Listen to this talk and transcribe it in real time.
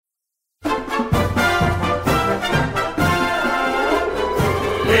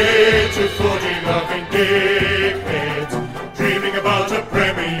dickheads, dreaming about a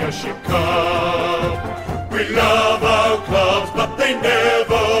Premiership Cup. We love our clubs, but they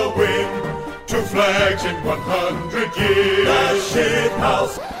never win. 2 flags in 100 years. The shit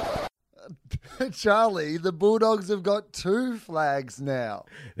house. Charlie, the Bulldogs have got 2 flags now.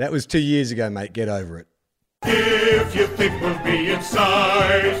 That was 2 years ago, mate. Get over it. If you think we'll be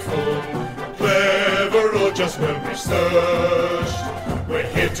insightful, clever, or just well-researched, we're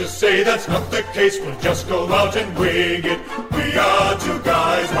here to say that's not the case. We'll just go out and wing it. We are 2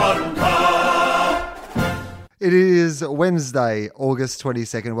 guys, 1 cup. It is Wednesday, August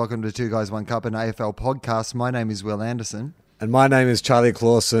 22nd. Welcome to 2 Guys, 1 Cup, an AFL podcast. My name is Will Anderson. And my name is Charlie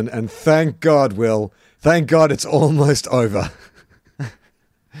Clausen, and thank God, Will, thank God it's almost over.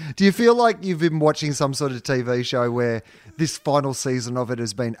 Do you feel like you've been watching some sort of TV show where this final season of it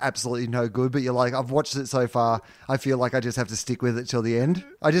has been absolutely no good, but you're like, I've watched it so far, I feel like I just have to stick with it till the end?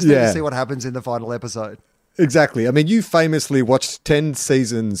 I just need to see what happens in the final episode. Exactly. I mean, you famously watched 10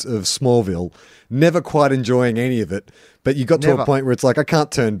 seasons of Smallville, never quite enjoying any of it, but you got to a point where it's like, I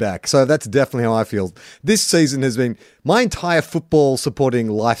can't turn back. So that's definitely how I feel. This season has been, my entire football supporting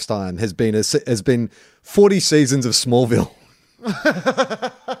lifetime has been 40 seasons of Smallville.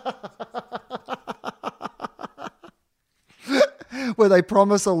 Where they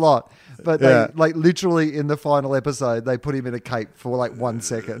promise a lot, but they like literally in the final episode they put him in a cape for like 1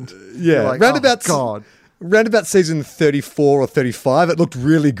 second. Yeah, like, round about season 34 or 35, it looked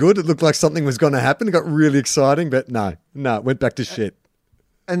really good. It looked like something was going to happen. It got really exciting, but no, it went back to shit.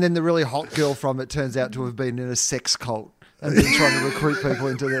 And then the really hot girl from it turns out to have been in a sex cult and been trying to recruit people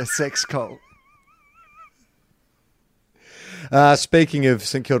into their sex cult. Speaking of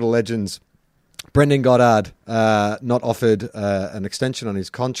St Kilda legends, Brendan Goddard not offered an extension on his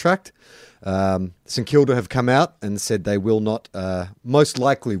contract. St Kilda have come out and said they will not, most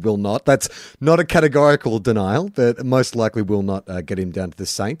likely will not. That's not a categorical denial, but most likely will not get him down to the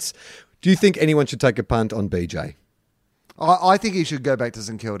Saints. Do you think anyone should take a punt on BJ? I think he should go back to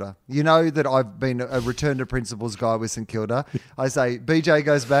St Kilda. You know that I've been a return to principles guy with St Kilda. I say BJ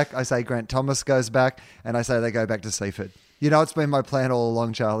goes back, I say Grant Thomas goes back, and I say they go back to Seaford. You know, it's been my plan all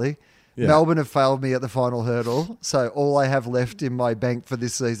along, Charlie. Yeah. Melbourne have failed me at the final hurdle, so all I have left in my bank for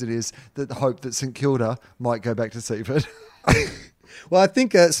this season is the hope that St Kilda might go back to Seaford. Well, I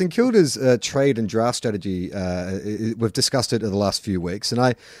think St Kilda's trade and draft strategy, we've discussed it in the last few weeks, and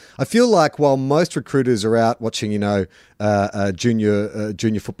I feel like while most recruiters are out watching, junior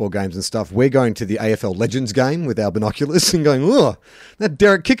football games and stuff, we're going to the AFL Legends game with our binoculars and going, oh, that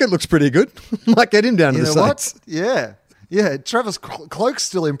Derek Kickett looks pretty good. Might get him down to the Saints. Yeah. Yeah, Travis Cloak's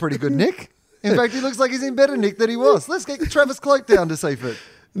still in pretty good nick. In fact, he looks like he's in better nick than he was. Let's get Travis Cloak down to Seaford.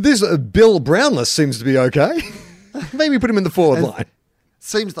 This Bill Brownless seems to be okay. Maybe put him in the forward line.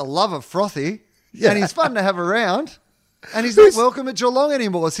 Seems to love a frothy, and he's fun to have around. And he's not welcome at Geelong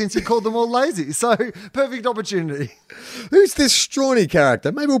anymore since he called them all lazy. So, perfect opportunity. Who's this Strawny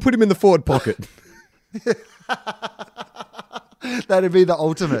character? Maybe we'll put him in the forward pocket. That'd be the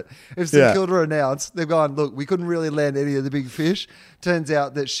ultimate. If St Kilda announced, they've gone, look, we couldn't really land any of the big fish. Turns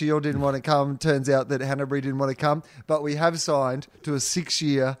out that Shield didn't want to come. Turns out that Hanbury didn't want to come. But we have signed to a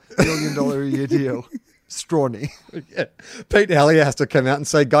 6-year, $1 million a year deal. Strawny. Yeah. Pete Hellier has to come out and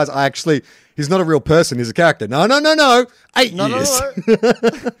say, guys, he's not a real person. He's a character. No. 8 years. No.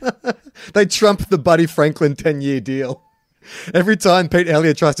 They trump the Buddy Franklin 10-year deal. Every time Pete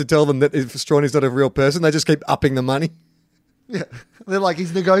Hellier tries to tell them that if Strawny's not a real person, they just keep upping the money. Yeah, they're like,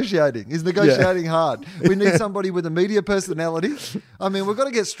 he's negotiating. He's negotiating hard. We need somebody with a media personality. I mean, we've got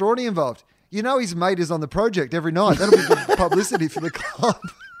to get Strawny involved. You know his mate is on the project every night. That'll be good publicity for the club.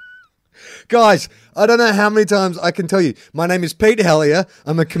 Guys, I don't know how many times I can tell you. My name is Pete Hellier.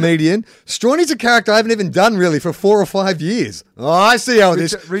 I'm a comedian. Strawny's a character I haven't even done really for 4 or 5 years. Oh, I see how it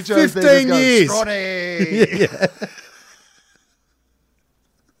is. 15 years. Strawny. Yeah.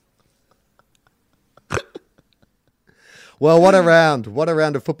 Well, what a round. What a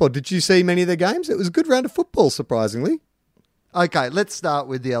round of football. Did you see many of the games? It was a good round of football, surprisingly. Okay, let's start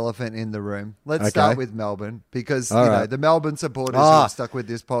with the elephant in the room. Let's start with Melbourne because, the Melbourne supporters who are stuck with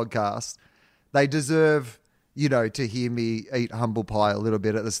this podcast, they deserve, to hear me eat humble pie a little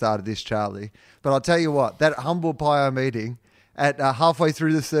bit at the start of this, Charlie. But I'll tell you what, that humble pie I'm eating at halfway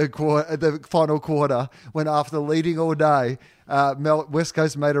through the third quarter, the final quarter, when after leading all day, West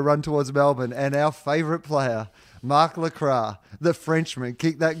Coast made a run towards Melbourne, and our favourite player, Marc Lacroix, the Frenchman,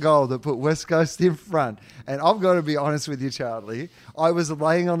 kicked that goal that put West Coast in front. And I've got to be honest with you, Charlie. I was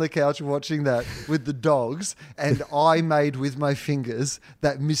laying on the couch watching that with the dogs, and I made with my fingers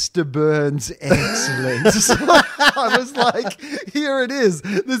that Mr. Burns excellent. So I was like, here it is.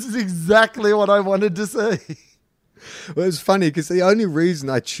 This is exactly what I wanted to see. Well, it was funny because the only reason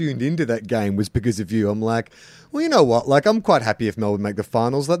I tuned into that game was because of you. I'm like, well, you know what? Like, I'm quite happy if Melbourne make the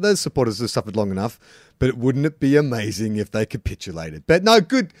finals. Like, those supporters have suffered long enough. But wouldn't it be amazing if they capitulated? But no,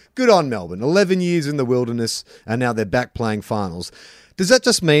 good on Melbourne. 11 years in the wilderness, and now they're back playing finals. Does that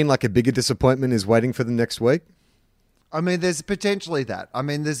just mean like a bigger disappointment is waiting for them next week? I mean, there's potentially that.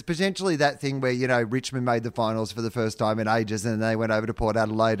 There's potentially that thing where, Richmond made the finals for the first time in ages, and they went over to Port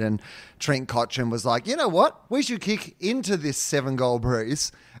Adelaide, and Trent Cotchin was like, you know what? We should kick into this 7-goal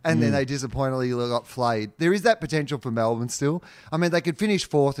breeze. And then they disappointingly got flayed. There is that potential for Melbourne still. I mean, they could finish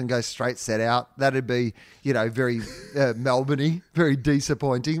fourth and go straight set out. That'd be, very Melbourne-y, very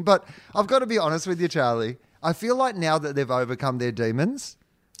disappointing. But I've got to be honest with you, Charlie. I feel like now that they've overcome their demons,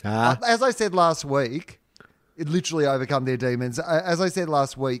 as I said last week, it literally overcome their demons. As I said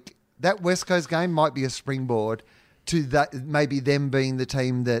last week, that West Coast game might be a springboard to that, maybe them being the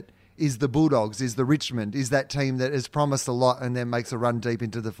team that is the Bulldogs, is the Richmond, is that team that has promised a lot and then makes a run deep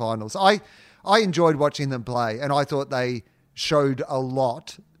into the finals. I enjoyed watching them play, and I thought they showed a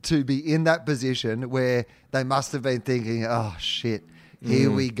lot to be in that position where they must have been thinking, oh, shit,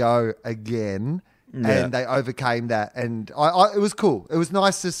 here we go again. Yeah. And they overcame that. And it was cool. It was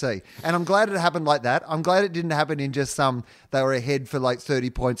nice to see. And I'm glad it happened like that. I'm glad it didn't happen in just they were ahead for like 30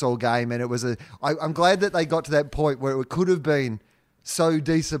 points all game. And it was I'm glad that they got to that point where it could have been so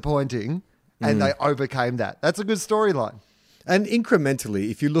disappointing and they overcame that. That's a good storyline. And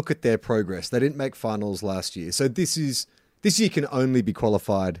incrementally, if you look at their progress, they didn't make finals last year. So this year can only be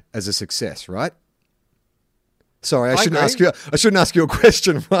qualified as a success, right? Sorry, I shouldn't ask you a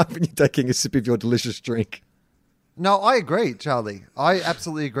question right when you're taking a sip of your delicious drink. No, I agree, Charlie. I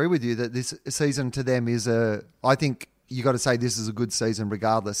absolutely agree with you that this season to them is I think you got to say this is a good season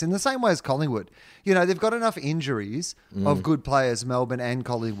regardless. In the same way as Collingwood. They've got enough injuries of good players, Melbourne and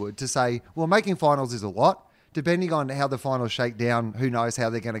Collingwood, to say, well, making finals is a lot. Depending on how the finals shake down, who knows how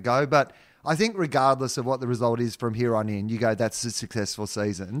they're going to go. But I think regardless of what the result is from here on in, you go, that's a successful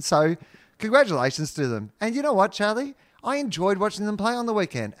season. So congratulations to them. And you know what, Charlie? I enjoyed watching them play on the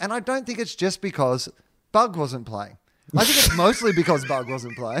weekend. And I don't think it's just because Bug wasn't playing. I think it's mostly because Bug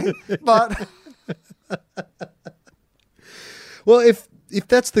wasn't playing. But well, if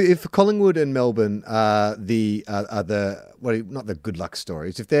Collingwood and Melbourne are not the good luck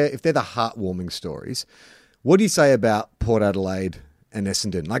stories, if they're the heartwarming stories, what do you say about Port Adelaide and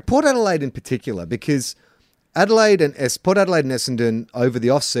Essendon? Like Port Adelaide in particular, because Port Adelaide and Essendon over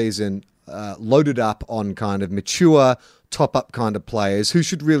the off season loaded up on kind of mature top-up kind of players who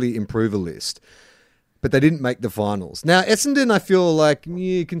should really improve a list. But they didn't make the finals. Now, Essendon, I feel like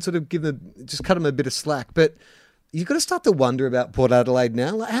you can sort of just cut them a bit of slack. But you've got to start to wonder about Port Adelaide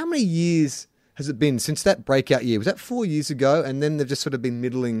now. Like, how many years has it been since that breakout year? Was that 4 years ago? And then they've just sort of been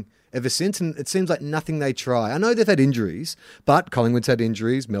middling ever since. And it seems like nothing they try. I know they've had injuries, but Collingwood's had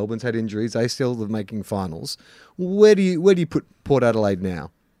injuries. Melbourne's had injuries. They still are making finals. Where do you put Port Adelaide now?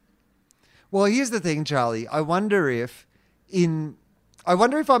 Well, here's the thing, Charlie. I wonder if I'm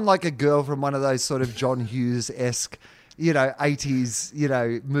like a girl from one of those sort of John Hughes-esque,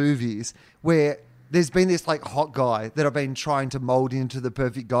 80s, movies where there's been this like hot guy that I've been trying to mold into the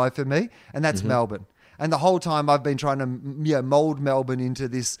perfect guy for me, and that's Melbourne. And the whole time I've been trying to mold Melbourne into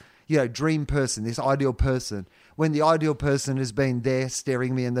this, dream person, this ideal person, when the ideal person has been there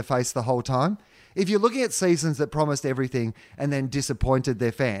staring me in the face the whole time. If you're looking at seasons that promised everything and then disappointed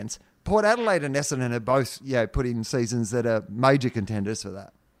their fans, Port Adelaide and Essendon are both, put in seasons that are major contenders for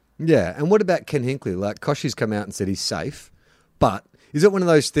that. Yeah, and what about Ken Hinkley? Like, Koshy's come out and said he's safe, but is it one of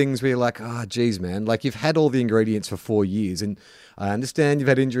those things where you're like, geez, man, like you've had all the ingredients for 4 years, and I understand you've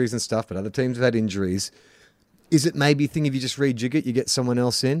had injuries and stuff, but other teams have had injuries. Is it maybe a thing if you just rejig it, you get someone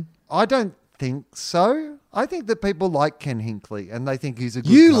else in? I don't think so. I think that people like Ken Hinkley, and they think he's a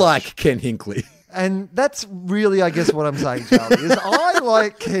good You coach. like Ken Hinkley. And that's really, I guess, what I'm saying, Charlie, is I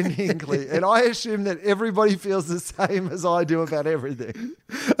like Ken Hinkley, and I assume that everybody feels the same as I do about everything.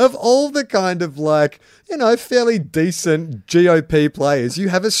 Of all the kind of fairly decent GOP players, you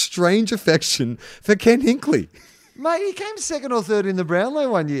have a strange affection for Ken Hinkley. Mate, he came second or third in the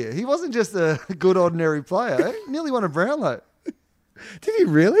Brownlow one year. He wasn't just a good ordinary player. He nearly won a Brownlow. Did he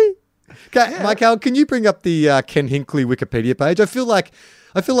really? Okay, Michael, can you bring up the Ken Hinkley Wikipedia page? I feel like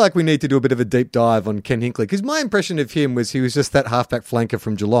we need to do a bit of a deep dive on Ken Hinkley because my impression of him was he was just that halfback flanker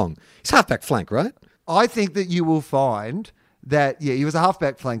from Geelong. He's halfback flank, right? I think that you will find that, he was a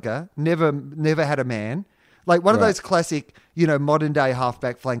halfback flanker, never had a man. Like one of those classic, modern day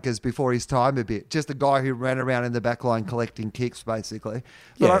halfback flankers before his time a bit. Just a guy who ran around in the back line collecting kicks, basically.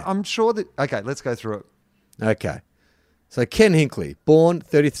 But I'm sure that... Okay, let's go through it. Okay. So Ken Hinkley, born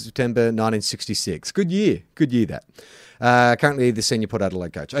 30th September 1966. Good year that. Currently the senior Port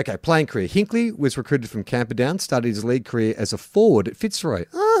Adelaide coach. Okay, playing career. Hinkley was recruited from Camperdown, started his league career as a forward at Fitzroy.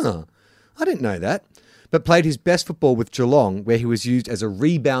 I didn't know that. But played his best football with Geelong, where he was used as a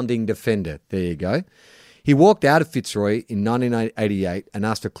rebounding defender. There you go. He walked out of Fitzroy in 1988 and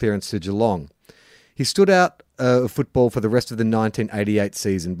asked for clearance to Geelong. He stood out of football for the rest of the 1988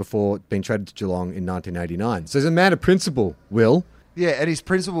 season before being traded to Geelong in 1989. So he's a man of principle, Will. Yeah, and his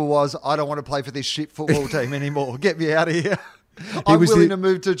principle was, I don't want to play for this shit football team anymore. Get me out of here. I'm willing to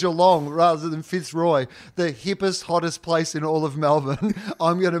move to Geelong rather than Fitzroy, the hippest, hottest place in all of Melbourne.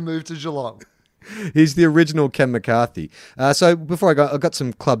 I'm going to move to Geelong. He's the original Ken McCarthy. So before I go, I've got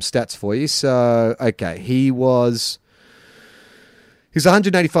some club stats for you. So, okay, he's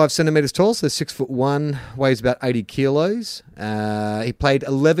 185 centimetres tall, so 6'1", weighs about 80 kilos. He played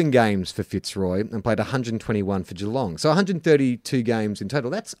 11 games for Fitzroy and played 121 for Geelong. So 132 games in total.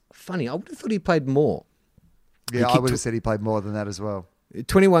 That's funny. I would have thought he played more. Yeah, I would have said he played more than that as well.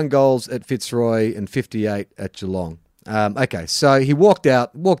 21 goals at Fitzroy and 58 at Geelong. Okay, so he walked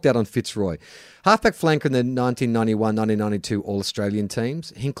out on Fitzroy. Halfback flanker in the 1991-1992 All-Australian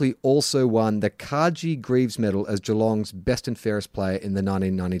teams. Hinkley also won the Cargie Greaves Medal as Geelong's best and fairest player in the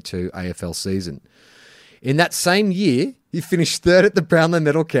 1992 AFL season. In that same year, he finished third at the Brownlow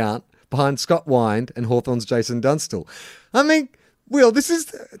medal count behind Scott Wind and Hawthorn's Jason Dunstall. I mean, Will, this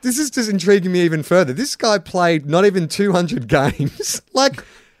is just intriguing me even further. This guy played not even 200 games. Like,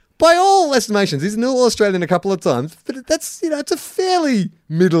 by all estimations, he's an All-Australian a couple of times, but that's, it's a fairly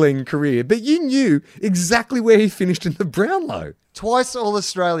middling career. But you knew exactly where he finished in the Brownlow. Twice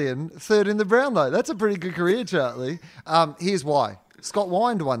All-Australian, third in the Brownlow. That's a pretty good career, Charlie. Here's why. Scott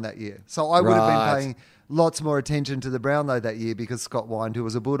Wind won that year. So I would have been paying lots more attention to the Brownlow that year because Scott Wind, who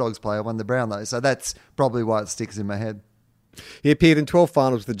was a Bulldogs player, won the Brownlow. So that's probably why it sticks in my head. He appeared in 12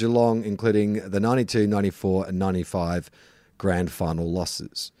 finals with Geelong, including the 92, 94 and 95 grand final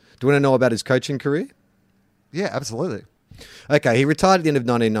losses. Do you want to know about his coaching career? Yeah, absolutely. Okay, he retired at the end of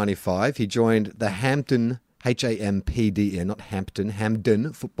 1995. He joined the Hampden, Hampden, not Hampton,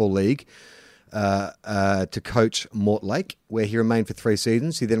 Hampden Football League to coach Mortlake, where he remained for 3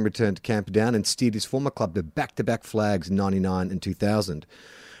 seasons. He then returned to Camperdown and steered his former club to back-to-back flags in 99 and 2000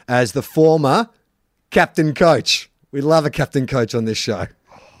 as the former captain coach. We love a captain coach on this show.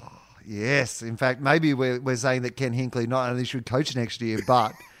 Yes. In fact, maybe we're saying that Ken Hinkley not only should coach next year,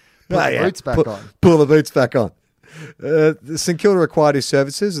 but put the boots back on. Pull the boots back on. St Kilda acquired his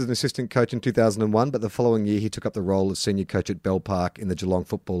services as an assistant coach in 2001, but the following year he took up the role as senior coach at Bell Park in the Geelong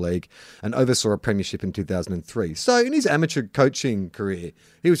Football League and oversaw a premiership in 2003. So in his amateur coaching career,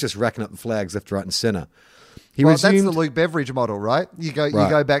 he was just racking up the flags left, right and centre. That's the Luke Beveridge model, right? You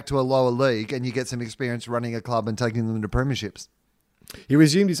go back to a lower league and you get some experience running a club and taking them to premierships. He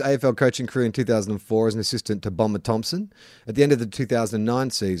resumed his AFL coaching career in 2004 as an assistant to Bomber Thompson. At the end of the 2009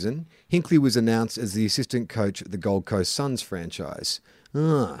 season, Hinkley was announced as the assistant coach at the Gold Coast Suns franchise.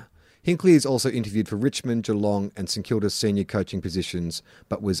 Hinkley is also interviewed for Richmond, Geelong and St Kilda's senior coaching positions,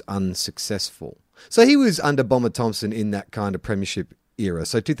 but was unsuccessful. So he was under Bomber Thompson in that kind of premiership era,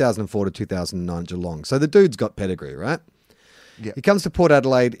 so 2004 to 2009 Geelong. So the dude's got pedigree, right? Yeah. He comes to Port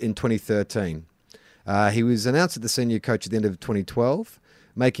Adelaide in 2013. He was announced as the senior coach at the end of 2012,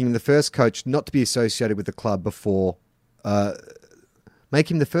 making him the first coach not to be associated with the club before...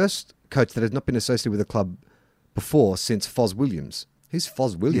 making him the first coach that has not been associated with the club before since Foz Williams. Who's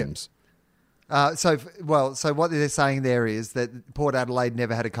Foz Williams? Yeah. So what they're saying there is that Port Adelaide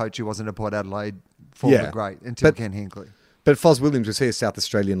never had a coach who wasn't a Port Adelaide former great until Ken Hinkley. But Foz Williams, was he a South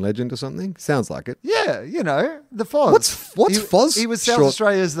Australian legend or something? Sounds like it. Yeah, the Foz. What's Foz? He was South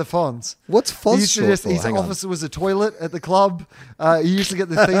Australia's the Fonz. What's Foz short for? His office was a toilet at the club. He used to get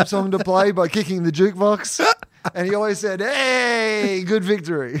the theme song to play by kicking the jukebox. And he always said, "Hey, good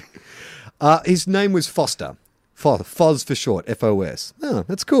victory." His name was Foster. Foz for short, F-O-S. Oh,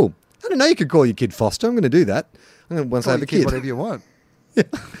 that's cool. I didn't know you could call your kid Foster. I'm going to do that. Once I have a kid. Whatever you want. Yeah.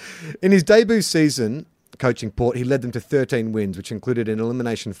 In his debut season coaching Port, he led them to 13 wins, which included an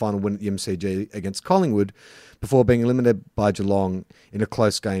elimination final win at the MCG against Collingwood before being eliminated by Geelong in a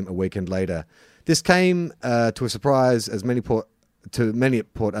close game a weekend later. This came to a surprise as many Port to many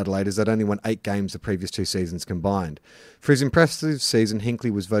at Port Adelaide is they'd only won 8 games the previous 2 seasons combined. For his impressive season,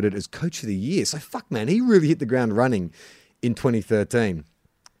 Hinkley was voted as Coach of the Year. So, fuck, man, he really hit the ground running in 2013.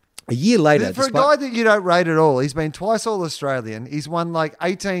 A year later... For a guy that you don't rate at all, he's been twice All-Australian. He's won like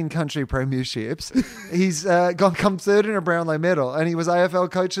 18 country premierships. He's come third in a Brownlow medal, and he was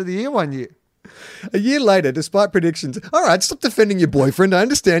AFL Coach of the Year one year. A year later, despite predictions... All right, stop defending your boyfriend. I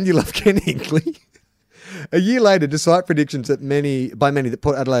understand you love Ken Hinkley. A year later, despite predictions that many that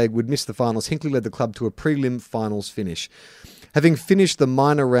Port Adelaide would miss the finals, Hinkley led the club to a prelim finals finish. Having finished the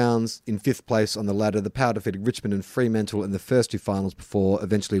minor rounds in 5th place on the ladder, the Power defeated Richmond and Fremantle in the first 2 finals before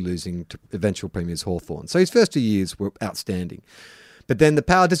eventually losing to eventual premiers Hawthorn. So his first 2 years were outstanding. But then the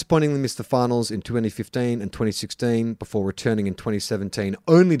Power disappointingly missed the finals in 2015 and 2016 before returning in 2017,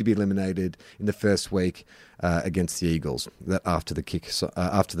 only to be eliminated in the first week against the Eagles after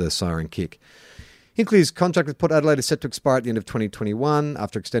the siren kick. Hinkley's contract with Port Adelaide is set to expire at the end of 2021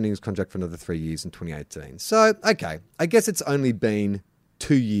 after extending his contract for another 3 years in 2018. So, okay, I guess it's only been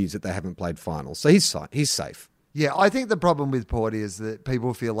 2 years that they haven't played finals. So he's safe. Yeah, I think the problem with Port is that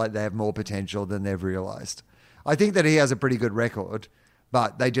people feel like they have more potential than they've realised. I think that he has a pretty good record,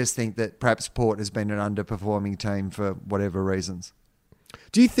 but they just think that perhaps Port has been an underperforming team for whatever reasons.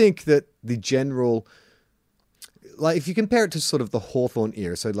 Do you think that the general... Like, if you compare it to sort of the Hawthorn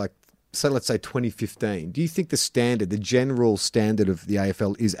era, so let's say 2015, do you think the general standard of the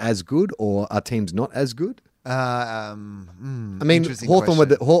AFL is as good, or are teams not as good? I mean, Hawthorn are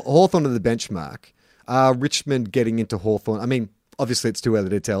the benchmark. Are Richmond getting into Hawthorn? I mean, obviously it's too early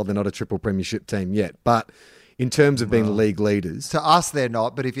to tell. They're not a triple premiership team yet. But in terms of being league leaders... To us, they're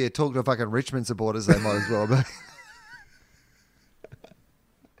not. But if you talk to fucking Richmond supporters, they might as well be.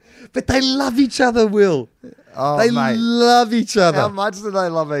 But they love each other, Will. Oh, they mate. love each other. How much do they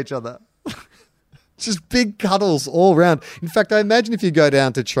love each other? Just big cuddles all round. In fact, I imagine if you go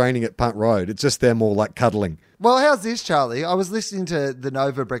down to training at Punt Road, it's just they're more like cuddling. Well, how's this, Charlie? I was listening to the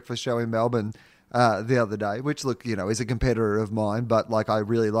Nova Breakfast Show in Melbourne the other day, which, look, is a competitor of mine, but I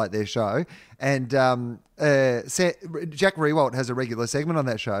really like their show. And Jack Rewalt has a regular segment on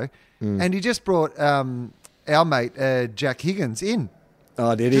that show, and he just brought our mate Jack Higgins in.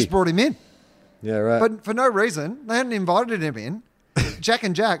 Oh, did he? Just brought him in. Yeah, right. But for no reason. They hadn't invited him in. Jack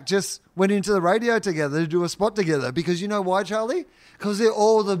and Jack just went into the radio together to do a spot together because you know why, Charlie? Because they're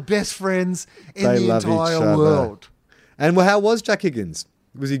all the best friends in the entire world. And how was Jack Higgins?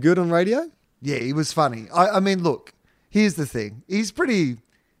 Was he good on radio? Yeah, he was funny. I mean, look, here's the thing. He's pretty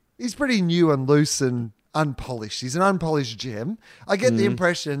new and loose and unpolished. He's an unpolished gem. I get the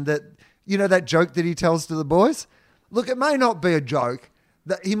impression that, that joke that he tells to the boys? Look, it may not be a joke.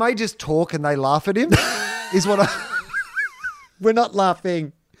 That he may just talk and they laugh at him, is what We're not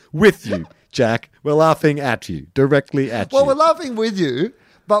laughing with you, Jack. We're laughing at you, directly at you. Well, we're laughing with you,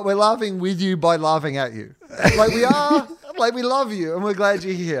 but we're laughing with you by laughing at you. We are, we love you and we're glad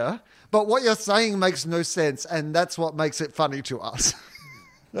you're here, but what you're saying makes no sense and that's what makes it funny to us.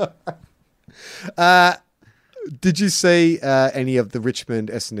 Did you see any of the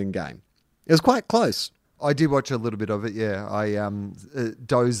Richmond-Essendon game? It was quite close. I did watch a little bit of it, yeah. I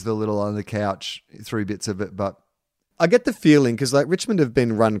dozed a little on the couch through bits of it, but... I get the feeling, because Richmond have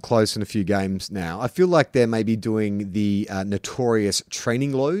been run close in a few games now, I feel like they're maybe doing the notorious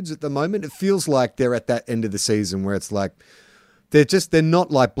training loads at the moment. It feels like they're at that end of the season where it's like, they're not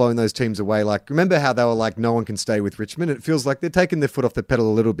blowing those teams away. Remember how they were no one can stay with Richmond? It feels like they're taking their foot off the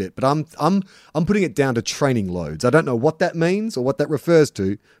pedal a little bit, but I'm putting it down to training loads. I don't know what that means or what that refers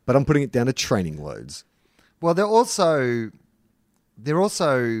to, but I'm putting it down to training loads. Well, they're also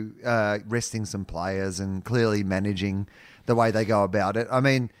resting some players and clearly managing the way they go about it. I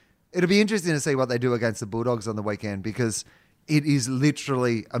mean, it'll be interesting to see what they do against the Bulldogs on the weekend because it is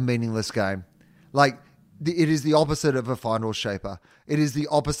literally a meaningless game. It is the opposite of a final shaper. It is the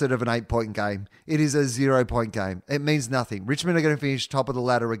opposite of an 8-point game. It is a 0-point game. It means nothing. Richmond are going to finish top of the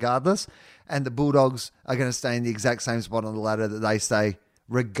ladder regardless, and the Bulldogs are going to stay in the exact same spot on the ladder that they stay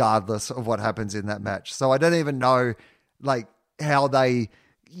regardless of what happens in that match. So I don't even know, how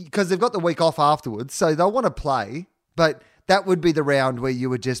because they've got the week off afterwards, so they'll want to play, but that would be the round where you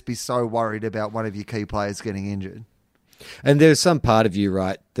would just be so worried about one of your key players getting injured. And there's some part of you,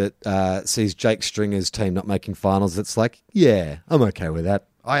 right, that sees Jake Stringer's team not making finals. It's yeah, I'm okay with that.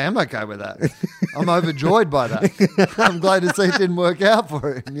 I am okay with that. I'm overjoyed by that. I'm glad to see it didn't work out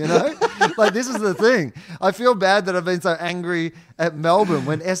for him, This is the thing. I feel bad that I've been so angry at Melbourne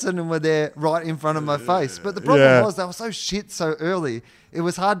when Essendon were there right in front of my face. But the problem was they were so shit so early it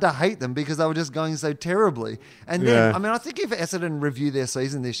was hard to hate them because they were just going so terribly. And then, Yeah. I mean, I think if Essendon review their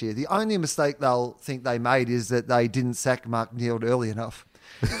season this year, the only mistake they'll think they made is that they didn't sack Mark Neild early enough.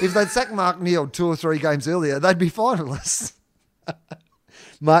 If they'd sacked Mark Neild 2 or 3 games earlier, they'd be finalists.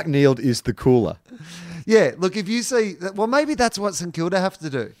 Mark Neild is the cooler. Yeah, look, if you see that, well, maybe that's what St Kilda have to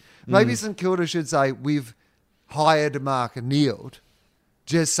do. Maybe St Kilda should say, we've hired Mark Neild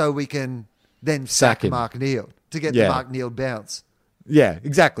just so we can then sack him. Mark Neild to get Yeah. the Mark Neild bounce. Yeah,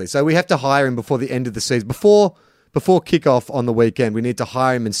 exactly. So we have to hire him before the end of the season. Before kickoff on the weekend, we need to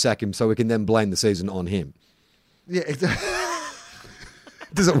hire him and sack him so we can then blame the season on him. Yeah, exactly.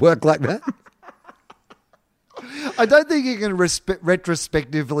 Does it work like that? I don't think you can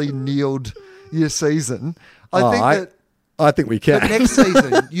retrospectively Neild your season. I think we can. But next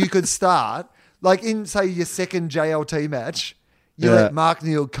season, you could start, like in, say, your second JLT match, you Yeah. let Mark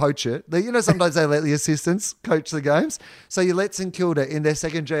Neild coach it. You know, sometimes they let the assistants coach the games. So you let St Kilda, in their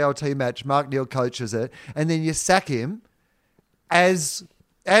second JLT match, Mark Neild coaches it, and then you sack him as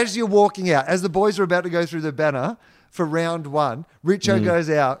you're walking out, as the boys are about to go through the banner for round 1, Richo goes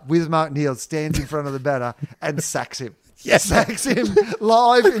out with Mark Neild, stands in front of the banner, and sacks him. Yes. Sacks him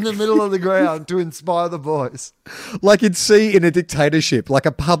live in the middle of the ground to inspire the boys. Like you'd see in a dictatorship, like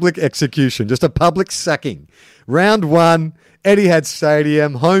a public execution, just a public sacking. Round 1, Etihad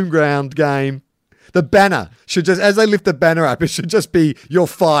Stadium, home ground game. The banner should just, as they lift the banner up, it should just be, you're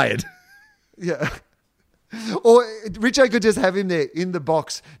fired. Yeah. Or Richo could just have him there in the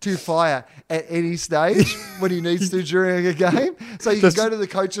box to fire at any stage when he needs to during a game. So you Just- could go to the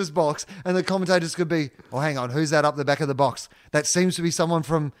coach's box and the commentators could be, oh, hang on, who's that up the back of the box? That seems to be someone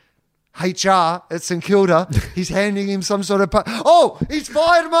from HR at St Kilda. He's handing him some sort of... Oh, he's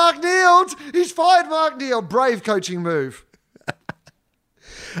fired Mark Neild. He's fired Mark Neild. Brave coaching move.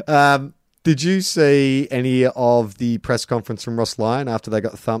 Did you see any of the press conference from Ross Lyon after they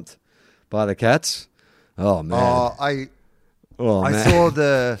got thumped by the Cats? Oh, man. I Man. saw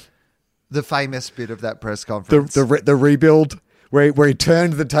the famous bit of that press conference. the rebuild where he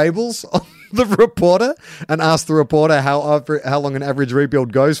turned the tables on the reporter and asked the reporter how long an average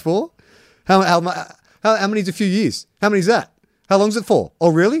rebuild goes for. How many's a few years? How many's that? How long's it for? Oh,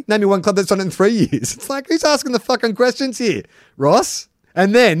 really? Name me one club that's done it in 3 years. It's like, who's asking the fucking questions here, Ross?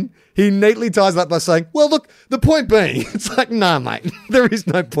 And then he neatly ties it up by saying, well, look, the point being, it's like, nah, mate, there is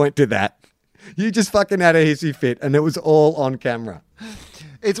no point to that. You just fucking had a hissy fit and it was all on camera.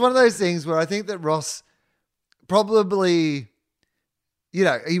 It's one of those things where I think that Ross probably, you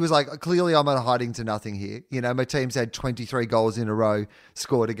know, he was like, clearly I'm not hiding to nothing here. You know, my team's had 23 goals in a row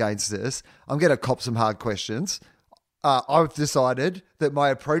scored against us. I'm going to cop some hard questions. I've decided that my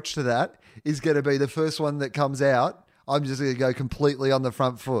approach to that is going to be the first one that comes out. I'm just going to go completely on the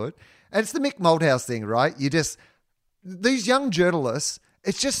front foot. And it's the Mick Malthouse thing, right? These young journalists,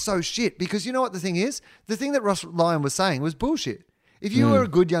 it's just so shit because you know what the thing is? The thing that Ross Lyon was saying was bullshit. If you were a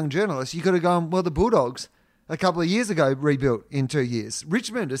good young journalist, you could have gone, well, the Bulldogs a couple of years ago rebuilt in 2 years.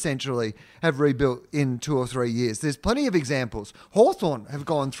 Richmond essentially have rebuilt in 2 or 3 years. There's plenty of examples. Hawthorn have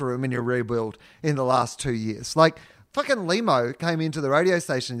gone through a mini rebuild in the last 2 years. Like, fucking Limo came into the radio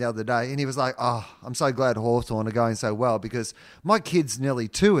station the other day and he was like, oh, I'm so glad Hawthorn are going so well because my kid's nearly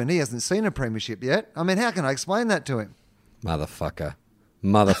 2 and he hasn't seen a premiership yet. I mean, how can I explain that to him? Motherfucker.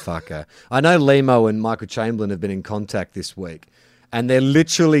 I know Limo and Michael Chamberlain have been in contact this week and they're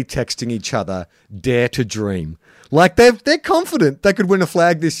literally texting each other, dare to dream. Like they're confident they could win a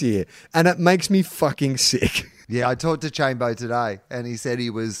flag this year and it makes me fucking sick. Yeah, I talked to Chambo today and he said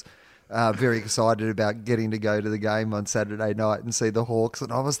he was very excited about getting to go to the game on Saturday night and see the Hawks.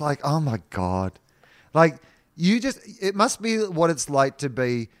 And I was like, oh my God. Like, it must be what it's like to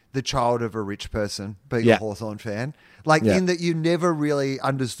be the child of a rich person, being a Hawthorn fan. Like, in that you never really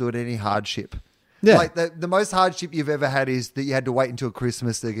understood any hardship. Yeah. Like, the most hardship you've ever had is that you had to wait until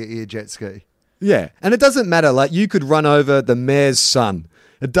Christmas to get your jet ski. Yeah, and it doesn't matter. Like, you could run over the mayor's son.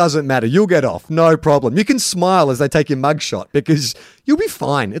 It doesn't matter. You'll get off. No problem. You can smile as they take your mugshot because you'll be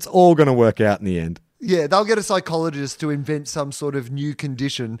fine. It's all going to work out in the end. Yeah, they'll get a psychologist to invent some sort of new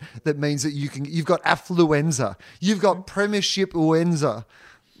condition that means that you've got affluenza. You've got premiership-uenza.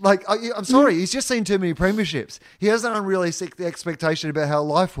 Like, I'm sorry, he's just seen too many premierships. He has an unrealistic expectation about how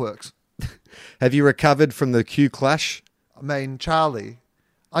life works. Have you recovered from the Q clash? I mean, Charlie,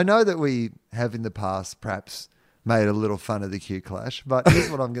 I know that we have in the past perhaps made a little fun of the Q clash, but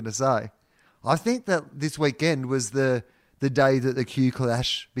here's what I'm going to say. I think that this weekend was the day that the Q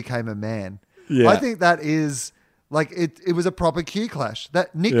clash became a man. Yeah. I think that is, like, it was a proper Q clash.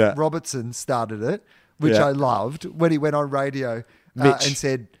 That Nick Robertson started it, which I loved, when he went on radio and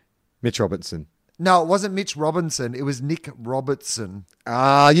said... Mitch Robertson. No, it wasn't Mitch Robinson. It was Nick Robertson.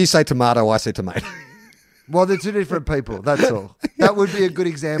 You say tomato, I say tomato. Well, they're two different people. That's all. That would be a good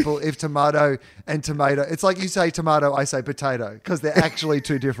example if tomato and tomato. It's like you say tomato, I say potato, because they're actually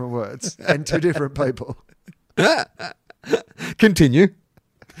two different words and two different people. Continue.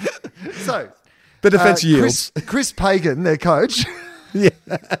 So, The defence yields. Chris Pagan, their coach. Yeah.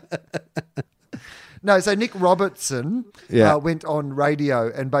 No, so Nick Robertson Yeah. went on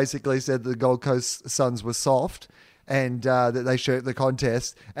radio and basically said the Gold Coast Suns were soft and that they shirked the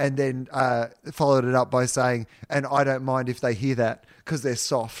contest, and then followed it up by saying, and I don't mind if they hear that because they're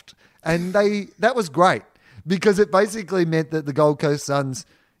soft. And that was great because it basically meant that the Gold Coast Suns,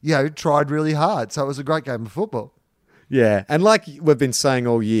 tried really hard. So it was a great game of football. Yeah, and like we've been saying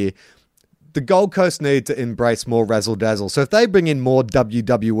all year, the Gold Coast need to embrace more razzle-dazzle. So if they bring in more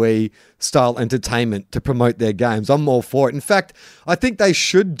WWE-style entertainment to promote their games, I'm all for it. In fact, I think they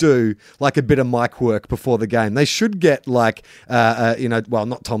should do like a bit of mic work before the game. They should get like,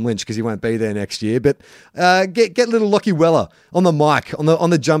 not Tom Lynch because he won't be there next year, but get little Lockie Weller on the mic, on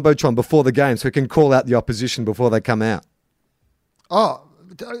the Jumbotron before the game so he can call out the opposition before they come out. Oh,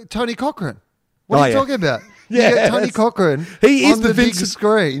 Tony Cochran. What are you talking about? Yeah, You get Tony Cochran He is on the the big Vince-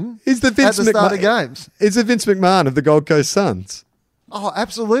 screen He's the Vince at the start McMahon. of games. He's the Vince McMahon of the Gold Coast Suns. Oh,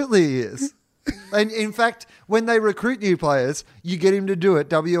 absolutely he is. And in fact, when they recruit new players, you get him to do it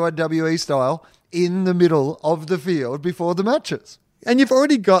WWE style in the middle of the field before the matches. And you've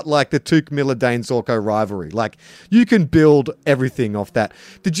already got like the Tuke Miller-Dane Zorko rivalry. Like you can build everything off that.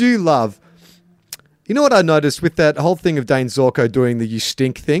 Did you love... You know what I noticed with that whole thing of Dane Zorko doing the you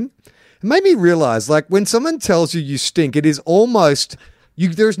stink thing? It made me realize, like, when someone tells you stink, it is almost...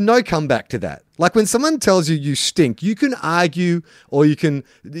 there's no comeback to that. Like, when someone tells you stink, you can argue or you can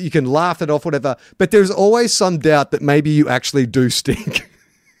laugh it off, whatever, but there's always some doubt that maybe you actually do stink.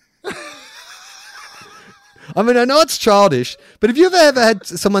 I mean, I know it's childish, but have you ever had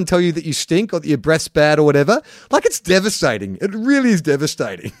someone tell you that you stink or that your breath's bad or whatever? Like, it's devastating. It really is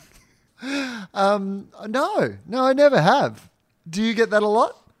devastating. No, I never have. Do you get that a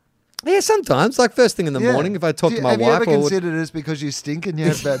lot? Yeah, sometimes. Like first thing in the morning, if I talk to my have wife, you ever or considered it's because you stink and you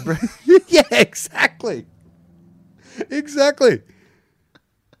have bad breath? yeah, exactly.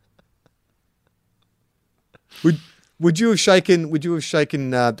 Would you have shaken Dane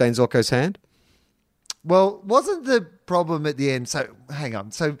Zorko's hand? Well, wasn't the problem at the end? So hang on.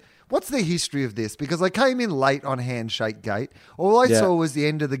 So what's the history of this? Because I came in late on Handshake Gate. All I saw was the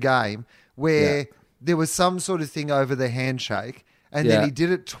end of the game where there was some sort of thing over the handshake, and then he did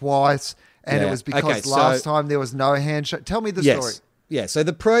it twice, and it was because last time there was no handshake. Tell me the story. Yeah, so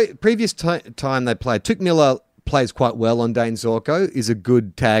the previous time they played, Tuke Miller plays quite well on Dane Zorko, is a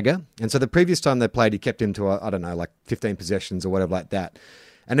good tagger. And so the previous time they played, he kept him to, like 15 possessions or whatever like that.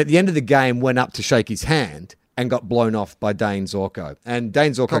 And at the end of the game, went up to shake his hand and got blown off by Dane Zorko. And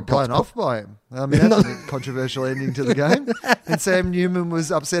Dane Zorko Got blown off by him. I mean, that's a controversial ending to the game. And Sam Newman was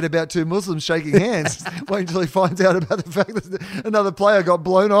upset about two Muslims shaking hands. Wait until he finds out about the fact that another player got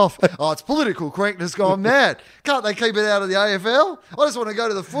blown off. Oh, it's political correctness gone mad. Can't they keep it out of the AFL? I just want to go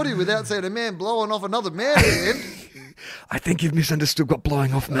to the footy without seeing a man blowing off another man again. I think you've misunderstood what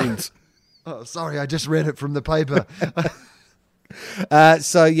blowing off means. Oh, sorry, I just read it from the paper.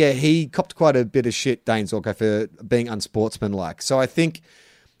 He copped quite a bit of shit, Dane Zorko, for being unsportsmanlike. So I think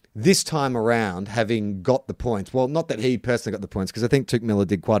this time around, having got the points, well, not that he personally got the points, because I think Tuke Miller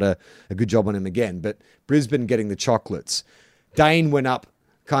did quite a good job on him again, but Brisbane getting the chocolates. Dane went up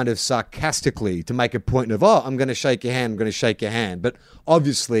kind of sarcastically to make a point of, I'm going to shake your hand. But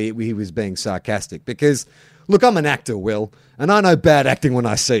obviously he was being sarcastic because, look, I'm an actor, Will, and I know bad acting when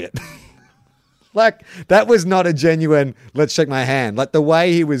I see it. Like, that was not a genuine, let's shake my hand. Like, the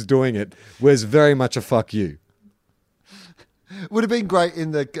way he was doing it was very much a fuck you. Would have been great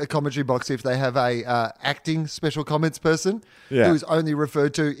in the commentary box if they have a acting special comments person who's only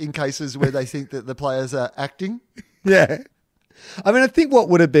referred to in cases where they think that the players are acting. Yeah. I mean, I think what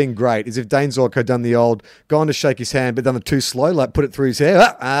would have been great is if Dane Zorko had done the old, gone to shake his hand, but done it too slow, like put it through his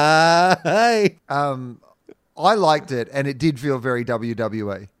hair. Hey. I liked it, and it did feel very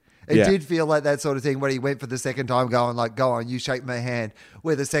WWE. It did feel like that sort of thing when he went for the second time going like, go on, you shake my hand.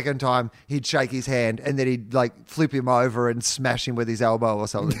 Where the second time he'd shake his hand and then he'd like flip him over and smash him with his elbow or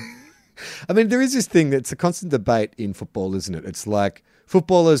something. I mean, there is this thing that's a constant debate in football, isn't it? It's like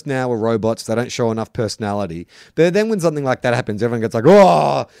footballers now are robots. They don't show enough personality. But then when something like that happens, everyone gets like,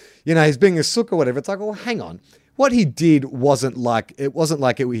 he's being a sook or whatever. It's like, well, hang on. What he did wasn't like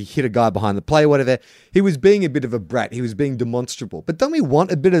he hit a guy behind the play or whatever. He was being a bit of a brat. He was being demonstrable. But don't we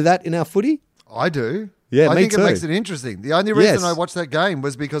want a bit of that in our footy? I do. Yeah, I me think too. it makes it interesting. The only reason Yes. I watched that game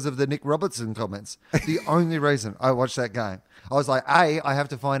was because of the Nick Robertson comments. The only reason I watched that game. I was like, I have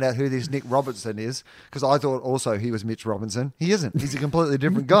to find out who this Nick Robertson is, because I thought also he was Mitch Robinson. He isn't. He's a completely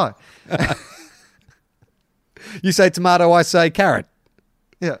different guy. You say tomato, I say carrot.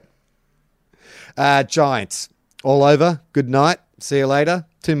 Yeah. Giants. All over. Good night. See you later.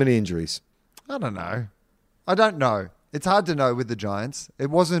 Too many injuries. I don't know. I don't know. It's hard to know with the Giants. It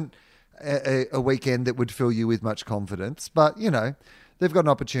wasn't a weekend that would fill you with much confidence, but you know, they've got an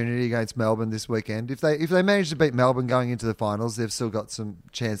opportunity against Melbourne this weekend. If they manage to beat Melbourne going into the finals, they've still got some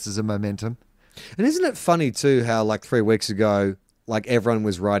chances of momentum. And isn't it funny too how like 3 weeks ago, like everyone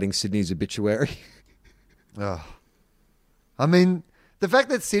was writing Sydney's obituary? Oh. I mean, the fact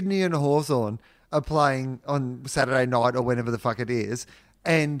that Sydney and Hawthorn are playing on Saturday night or whenever the fuck it is,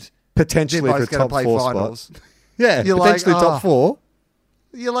 and Potentially they're both for going top to play 4 finals. spot. Yeah, You're potentially like, top 4.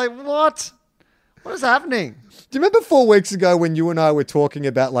 You're like, what? What is happening? Do you remember 4 weeks ago when you and I were talking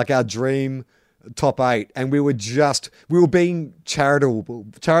about like our dream top 8 and we were being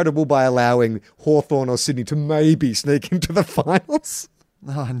charitable by allowing Hawthorn or Sydney to maybe sneak into the finals?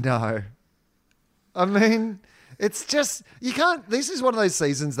 Oh, no. I mean, it's just, you can't, this is one of those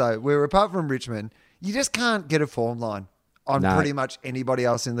seasons though, where apart from Richmond, you just can't get a form line on No. pretty much anybody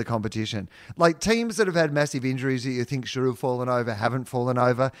else in the competition. Like teams that have had massive injuries that you think should have fallen over, haven't fallen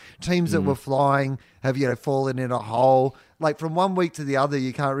over. Teams that were flying have, fallen in a hole. Like from one week to the other,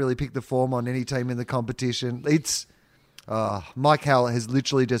 you can't really pick the form on any team in the competition. It's, Mike Howell has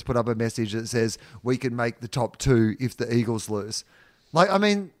literally just put up a message that says we can make the top 2 if the Eagles lose. Like, I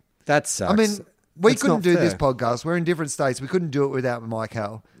mean, That sucks. I mean, we That's couldn't not do fair. this podcast. We're in different states. We couldn't do it without Mike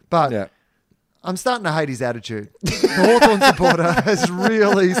Howell. But Yeah. I'm starting to hate his attitude. The Hawthorn supporter has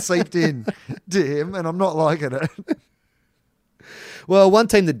really seeped in to him, and I'm not liking it. Well, one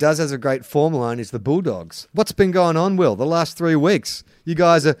team that does has a great form line is the Bulldogs. What's been going on, Will, the last 3 weeks? You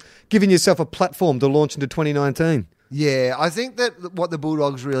guys are giving yourself a platform to launch into 2019. Yeah, I think that what the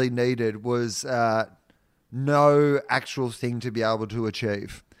Bulldogs really needed was no actual thing to be able to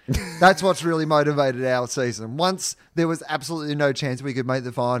achieve. That's what's really motivated our season. Once there was absolutely no chance we could make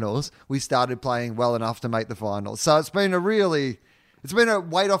the finals, we started playing well enough to make the finals. So it's been a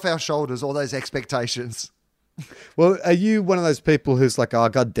weight off our shoulders, all those expectations. Well, are you one of those people who's like, oh,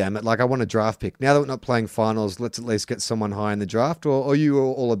 God damn it, like I want a draft pick. Now that we're not playing finals, let's at least get someone high in the draft? Or are you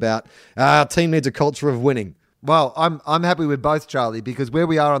all about, our team needs a culture of winning? Well, I'm happy with both, Charlie, because where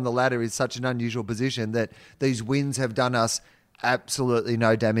we are on the ladder is such an unusual position that these wins have done us absolutely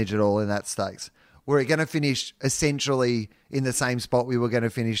no damage at all in that stakes. We're going to finish essentially in the same spot we were going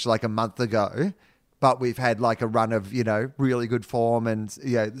to finish like a month ago, but we've had like a run of, really good form, and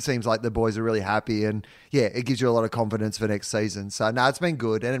it seems like the boys are really happy, and it gives you a lot of confidence for next season. So no, it's been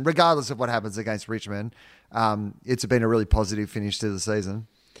good, and regardless of what happens against Richmond, it's been a really positive finish to the season.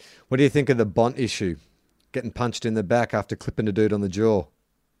 What do you think of the Bont issue? Getting punched in the back after clipping a dude on the jaw.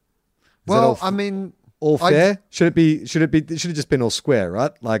 Well, I mean, all fair? Should it have just been all square,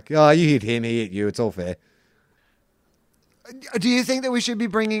 right? Like, oh, you hit him, he hit you. It's all fair. Do you think that we should be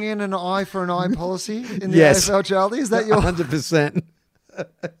bringing in an eye for an eye policy in the Yes. AFL, Charlie? Is that your 100%.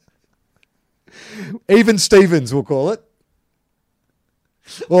 Even Stevens, we'll call it.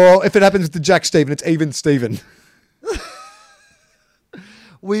 Or if it happens to Jack Steven, it's even Steven.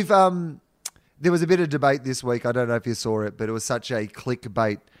 We've there was a bit of debate this week. I don't know if you saw it, but it was such a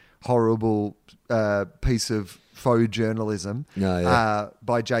clickbait, horrible piece of faux journalism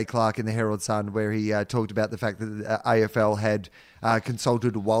by Jay Clark in the Herald Sun, where he talked about the fact that the AFL had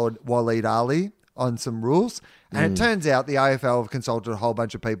consulted Waleed Ali on some rules. And it turns out the AFL have consulted a whole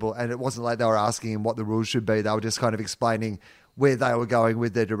bunch of people, and it wasn't like they were asking him what the rules should be. They were just kind of explaining where they were going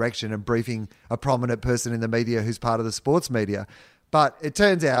with their direction and briefing a prominent person in the media who's part of the sports media. But it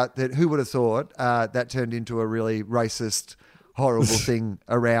turns out that who would have thought that turned into a really racist, horrible thing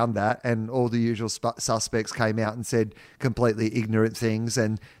around that, and all the usual suspects came out and said completely ignorant things,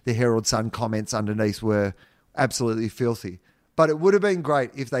 and the Herald Sun comments underneath were absolutely filthy. But it would have been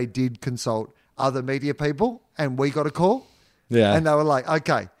great if they did consult other media people and we got a call. Yeah. And they were like,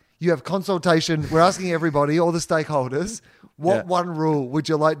 okay, you have consultation. We're asking everybody, all the stakeholders, what one rule would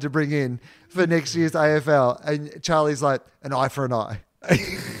you like to bring in for next year's AFL? And Charlie's like, an eye for an eye.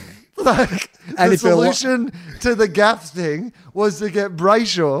 Like, And the if you're solution to the gaff thing was to get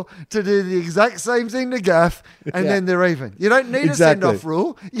Brayshaw to do the exact same thing to gaff, and then they're even. You don't need Exactly. a send-off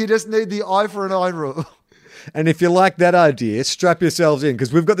rule. You just need the eye for an eye rule. And if you like that idea, strap yourselves in,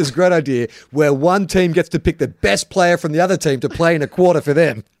 because we've got this great idea where one team gets to pick the best player from the other team to play in a quarter for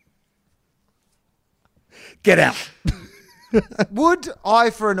them. Get out. Would eye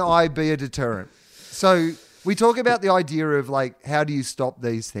for an eye be a deterrent? So we talk about the idea of like, how do you stop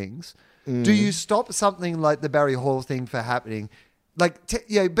these things? Do you stop something like the Barry Hall thing for happening? Like,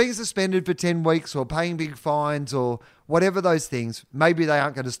 being suspended for 10 weeks or paying big fines or whatever those things, maybe they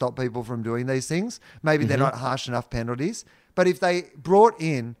aren't going to stop people from doing these things. Maybe they're not harsh enough penalties. But if they brought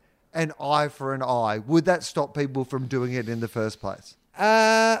in an eye for an eye, would that stop people from doing it in the first place?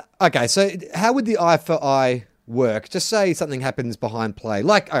 Okay, so how would the eye for eye work? Just say something happens behind play.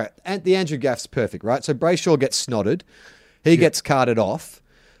 Like, all right, and the Andrew Gaff's perfect, right? So Brayshaw gets snotted. He gets carted off.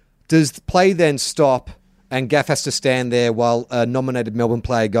 Does the play then stop and Gaff has to stand there while a nominated Melbourne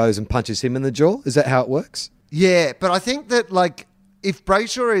player goes and punches him in the jaw? Is that how it works? Yeah, but I think that, like, if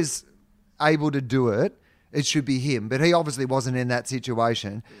Brayshaw is able to do it, it should be him. But he obviously wasn't in that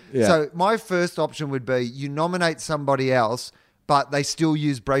situation. Yeah. So my first option would be you nominate somebody else, but they still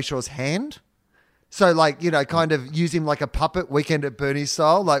use Brayshaw's hand. So, like, kind of use him like a puppet, Weekend at Bernie's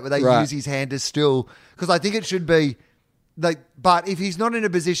style, like where they use his hand as still. Because I think it should be, like, but if he's not in a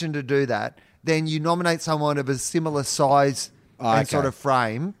position to do that, then you nominate someone of a similar size and sort of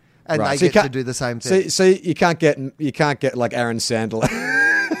frame, and they get to do the same thing. So you can't get like Aaron Sandler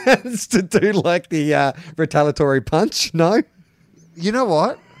to do like the retaliatory punch. No, you know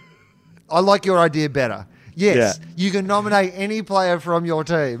what? I like your idea better. Yes, you can nominate any player from your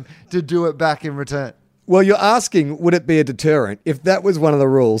team to do it back in return. Well, you're asking, would it be a deterrent? If that was one of the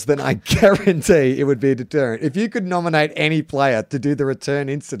rules, then I guarantee it would be a deterrent. If you could nominate any player to do the return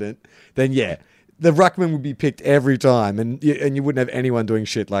incident, then yeah, the ruckman would be picked every time, and you wouldn't have anyone doing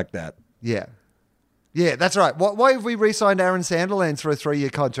shit like that. Yeah. Yeah, that's right. Why have we re-signed Aaron Sandilands for a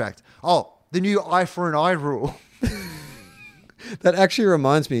 3-year contract? Oh, the new eye for an eye rule. That actually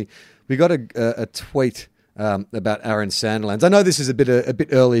reminds me, we got a tweet about Aaron Sandilands. I know this is a bit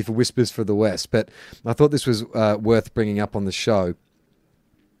early for Whispers for the West, but I thought this was worth bringing up on the show.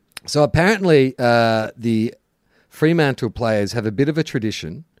 So apparently the Fremantle players have a bit of a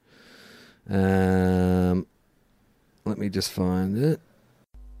tradition. Let me just find it.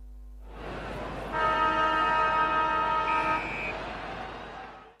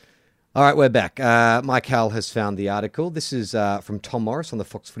 All right, we're back. Mike Howell has found the article. This is from Tom Morris on the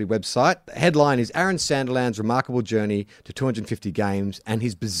Fox Footy website. The headline is Aaron Sandilands' remarkable journey to 250 games and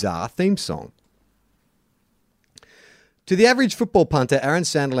his bizarre theme song. To the average football punter, Aaron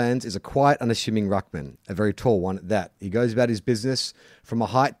Sandilands is a quiet, unassuming ruckman, a very tall one at that. He goes about his business from a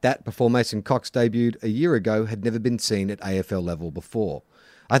height that, before Mason Cox debuted a year ago, had never been seen at AFL level before.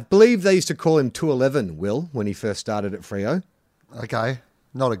 I believe they used to call him 211, Will, when he first started at Freo. Okay.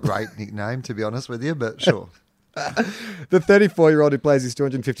 Not a great nickname, to be honest with you, but sure. The 34-year-old who plays his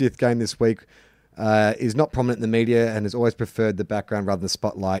 250th game this week is not prominent in the media and has always preferred the background rather than the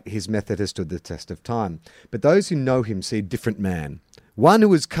spotlight. His method has stood the test of time. But those who know him see a different man. One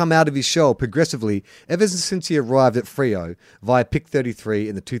who has come out of his shell progressively ever since he arrived at Freo via pick 33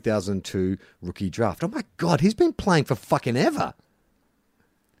 in the 2002 rookie draft. Oh my God, he's been playing for fucking ever.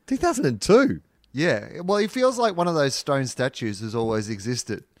 2002. Yeah, well, he feels like one of those stone statues has always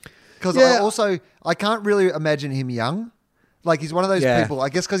existed. Because I can't really imagine him young. Like, he's one of those people, I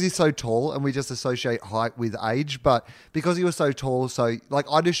guess because he's so tall and we just associate height with age, but because he was so tall, so, like,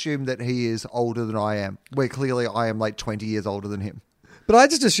 I'd assume that he is older than I am, where clearly I am, like, 20 years older than him. But I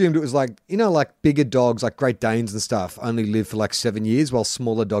just assumed it was like, like bigger dogs, like Great Danes and stuff, only live for like 7 years, while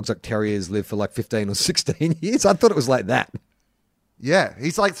smaller dogs like Terriers live for like 15 or 16 years. I thought it was like that. Yeah,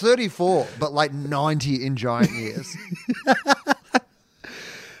 he's like 34, but like 90 in giant years.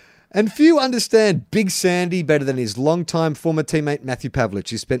 And few understand Big Sandy better than his longtime former teammate Matthew Pavlich,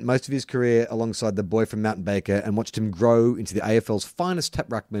 who spent most of his career alongside the boy from Mountain Baker and watched him grow into the AFL's finest tap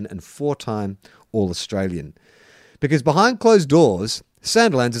ruckman and 4-time All-Australian. Because behind closed doors,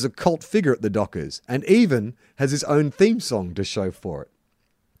 Sandilands is a cult figure at the Dockers and even has his own theme song to show for it.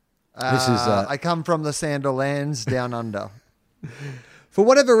 I come from the Sandilands down under. For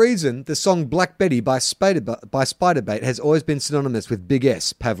whatever reason, the song Black Betty by Spiderbait has always been synonymous with Big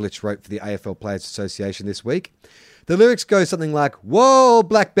S, Pavlich wrote for the AFL Players Association this week. The lyrics go something like, "Whoa,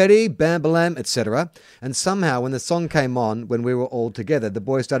 Black Betty, bam, balam," etc. And somehow when the song came on, when we were all together, the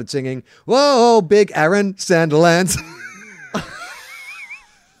boys started singing, "Whoa, Big Aaron Sandilands."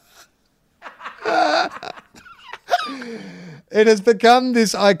 It has become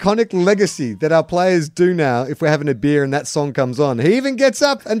this iconic legacy that our players do now if we're having a beer and that song comes on. He even gets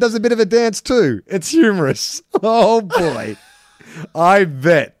up and does a bit of a dance too. It's humorous. Oh boy. I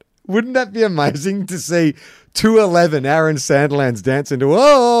bet. Wouldn't that be amazing to see 211 Aaron Sandilands dance into,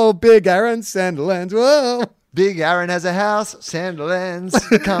 "Whoa, Big Aaron Sandilands, whoa." Big Aaron has a house,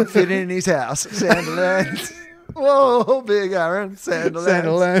 Sandilands, can't fit in his house, Sandilands. Whoa, Big Aaron,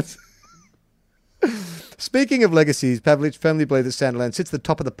 Sandilands. Speaking of legacies, Pavlich firmly believes that Sandilands sits at the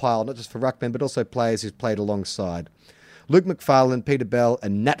top of the pile, not just for ruckmen, but also players who's played alongside. Luke McFarlane, Peter Bell,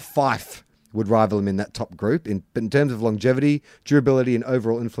 and Nat Fyfe would rival him in that top group. But in terms of longevity, durability, and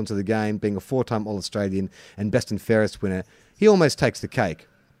overall influence of the game, being a 4-time All-Australian and best and fairest winner, he almost takes the cake.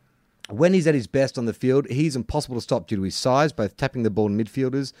 When he's at his best on the field, he's impossible to stop due to his size, both tapping the ball in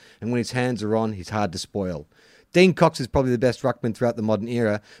midfielders, and when his hands are on, he's hard to spoil. Dean Cox is probably the best ruckman throughout the modern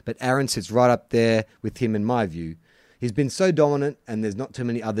era, but Aaron sits right up there with him in my view. He's been so dominant, and there's not too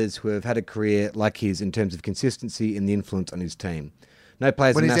many others who have had a career like his in terms of consistency and the influence on his team. No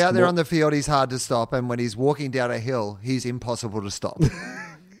players. When he's out there on the field, he's hard to stop, and when he's walking down a hill, he's impossible to stop.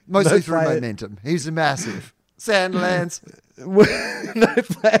 Mostly through momentum. He's massive. Sandilands. No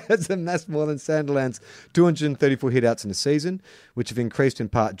player has amassed more than Sandilands' 234 hitouts in a season, which have increased in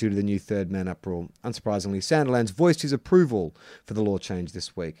part due to the new third man up rule. Unsurprisingly, Sandilands voiced his approval for the law change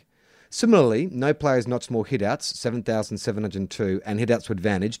this week. Similarly, no player has notched more hitouts, 7,702, and hitouts to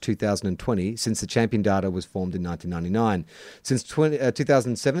advantage, 2,020, since the champion data was formed in 1999. Since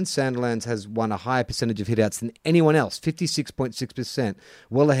 2007, Sandilands has won a higher percentage of hitouts than anyone else, 56.6%,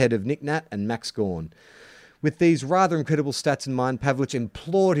 well ahead of Nick Nat and Max Gawn. With these rather incredible stats in mind, Pavlich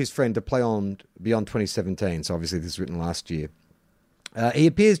implored his friend to play on beyond 2017, so obviously this was written last year. He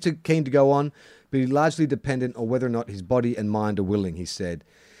appears keen to go on, but he's largely dependent on whether or not his body and mind are willing, he said.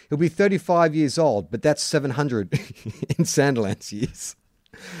 He'll be 35 years old, but that's 700 in Sandilands years.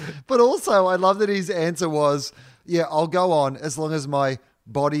 But also, I love that his answer was, yeah, I'll go on as long as my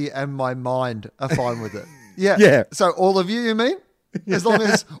body and my mind are fine with it. Yeah. Yeah. So all of you mean? As long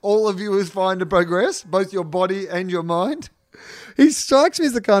as all of you is fine to progress, both your body and your mind? He strikes me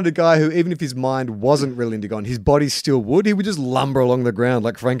as the kind of guy who, even if his mind wasn't willing to go on, his body still would. He would just lumber along the ground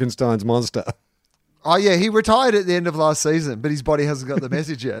like Frankenstein's monster. Oh, yeah, he retired at the end of last season, but his body hasn't got the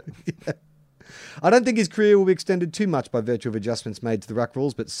message yet. Yeah. I don't think his career will be extended too much by virtue of adjustments made to the ruck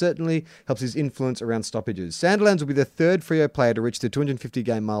rules, but certainly helps his influence around stoppages. Sandilands will be the third Freo player to reach the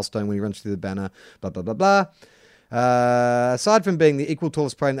 250-game milestone when he runs through the banner, blah, blah, blah, blah. Aside from being the equal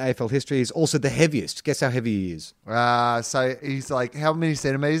tallest player in the AFL history, he's also the heaviest. Guess how heavy he is. So he's like, how many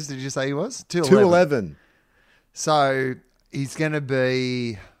centimetres did you say he was? 211. So he's going to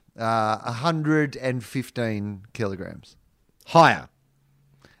be 115 kilograms. Higher.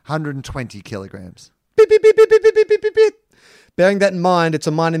 120 kilograms. Beep, beep, beep, beep, beep, beep, beep, beep, beep. Bearing that in mind, it's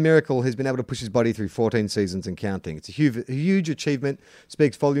a minor miracle he's been able to push his body through 14 seasons and counting. It's a huge achievement,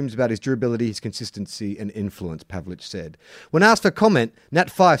 speaks volumes about his durability, his consistency and influence, Pavlich said. When asked for comment, Nat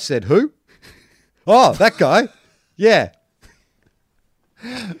Fyfe said, who? Oh, that guy. Yeah.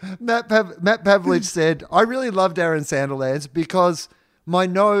 Matt Pavlich said, I really loved Aaron Sandilands because my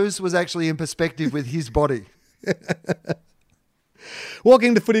nose was actually in perspective with his body.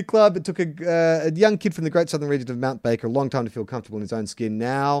 Walking to footy club, it took a young kid from the Great Southern region of Mount Baker a long time to feel comfortable in his own skin.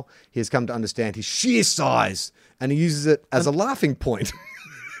 Now he has come to understand his sheer size, and he uses it as a laughing point.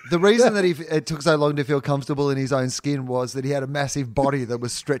 The reason that it took so long to feel comfortable in his own skin was that he had a massive body that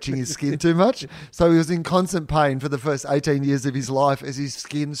was stretching his skin too much. So he was in constant pain for the first 18 years of his life as his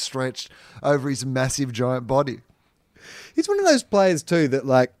skin stretched over his massive, giant body. He's one of those players too that,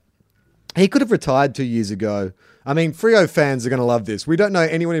 like, he could have retired 2 years ago. I mean, Freo fans are going to love this. We don't know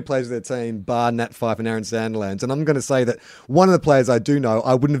anyone who plays their team, bar Nat Fyfe and Aaron Sandilands. And I'm going to say that one of the players I do know,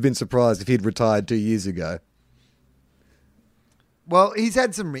 I wouldn't have been surprised if he'd retired 2 years ago. Well, he's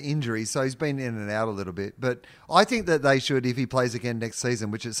had some injuries, so he's been in and out a little bit. But I think that they should, if he plays again next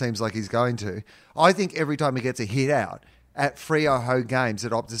season, which it seems like he's going to, I think every time he gets a hit out at Freo Ho games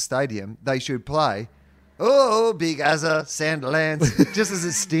at Optus Stadium, they should play, oh, Big Azza, Sandilands, just as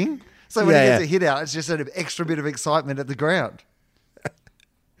a sting. So when he gets a hit out, it's just an extra bit of excitement at the ground.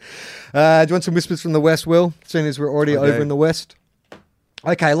 Do you want some whispers from the West, Will? Seeing as we're already over in the West.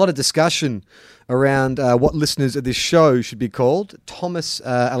 Okay, a lot of discussion around what listeners of this show should be called. Thomas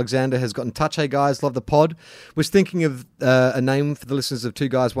Alexander has got in touch. Hey guys, love the pod. Was thinking of a name for the listeners of Two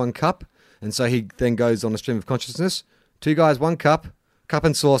Guys, One Cup. And so he then goes on a stream of consciousness. Two Guys, One Cup, Cup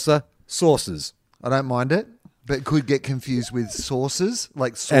and Saucer, Saucers. I don't mind it, but could get confused with sources,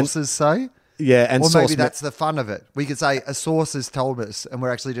 like sources say. Yeah, and or maybe that's the fun of it. We could say a source has told us, and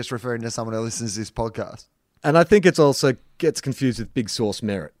we're actually just referring to someone who listens to this podcast. And I think it's also gets confused with Big Source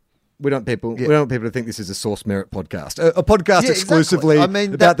Merit. We don't want people to think this is a Source Merit podcast. A podcast exclusively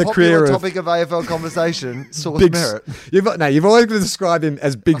about the career of topic of AFL conversation, Source Merit. You've always got to describe him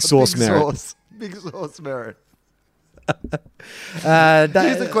as Big Source Merit. Big Source Merit.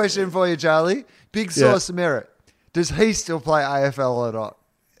 Here's the question for you, Charlie. Big Source Merit. Does he still play AFL or not?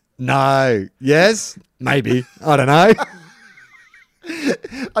 No. Yes? Maybe. I don't know.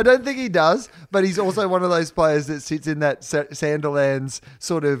 I don't think he does, but he's also one of those players that sits in that Sandilands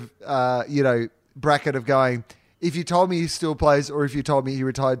sort of, bracket of going, if you told me he still plays or if you told me he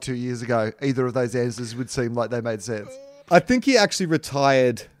retired 2 years ago, either of those answers would seem like they made sense. I think he actually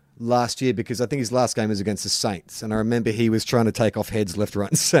retired last year because I think his last game was against the Saints. And I remember he was trying to take off heads left, right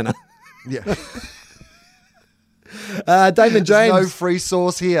and centre. Yeah. Damon James. No free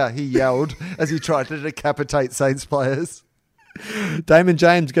sauce here, he yelled as he tried to decapitate Saints players. Damon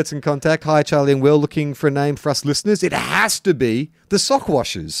James gets in contact. Hi, Charlie and Will. Looking for a name for us listeners? It has to be the Sock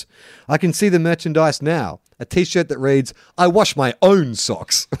Washers. I can see the merchandise now. A t-shirt that reads, I wash my own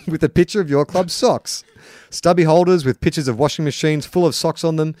socks, with a picture of your club's socks. Stubby holders with pictures of washing machines full of socks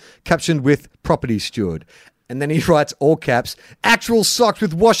on them, captioned with property steward. And then he writes all caps, actual socks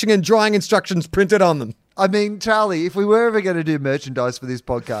with washing and drying instructions printed on them. I mean, Charlie, if we were ever going to do merchandise for this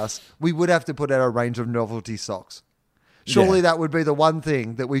podcast, we would have to put out a range of novelty socks. Surely that would be the one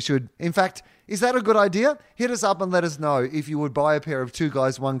thing that we should... In fact, is that a good idea? Hit us up and let us know if you would buy a pair of 2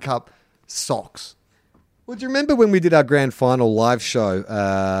 Guys 1 Cup socks. Well, do you remember when we did our grand final live show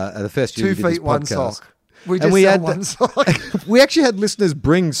at the first year 2 we did this feet, 1 podcast? sock. We just sell had one sock. We actually had listeners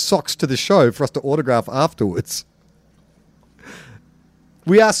bring socks to the show for us to autograph afterwards.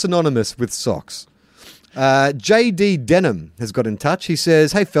 We are synonymous with socks. JD Denham has got in touch. He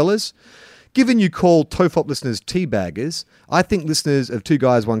says, hey, fellas, given you call TOFOP listeners teabaggers, I think listeners of 2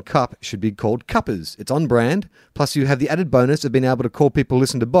 Guys 1 Cup should be called cuppers. It's on brand. Plus, you have the added bonus of being able to call people who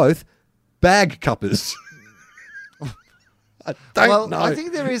listen to both bag cuppers. I don't know. I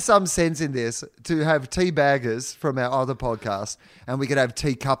think there is some sense in this to have tea baggers from our other podcast, and we could have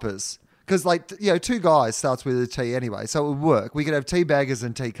tea cuppers. Because, 2 guys starts with a T anyway, so it would work. We could have tea baggers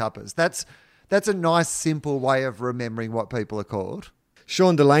and tea cuppers. That's a nice, simple way of remembering what people are called.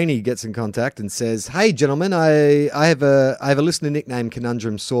 Sean Delaney gets in contact and says, hey, gentlemen, I have a listener nickname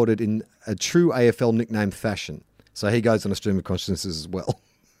conundrum sorted in a true AFL nickname fashion. So he goes on a stream of consciousness as well.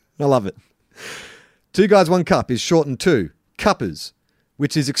 I love it. 2 Guys 1 Cup is shortened to cuppers,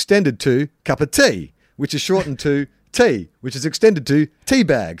 which is extended to cup of tea, which is shortened to tea, which is extended to tea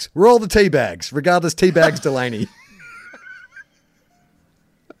bags. We're all the tea bags, regardless tea bags Delaney.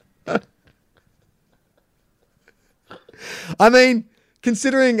 I mean,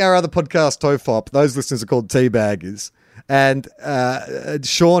 considering our other podcast, TOFOP, those listeners are called teabaggers, and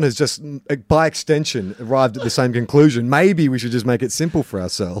Sean has just, by extension, arrived at the same conclusion. Maybe we should just make it simple for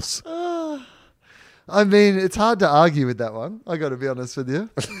ourselves. I mean, it's hard to argue with that one. I got to be honest with you.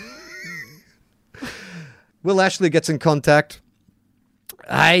 Will Ashley gets in contact.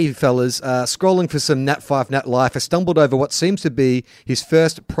 Hey, fellas, scrolling for some Nat 5 Nat Life, I stumbled over what seems to be his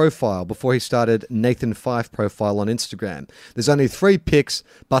first profile before he started Nathan Fife profile on Instagram. There's only 3 pics,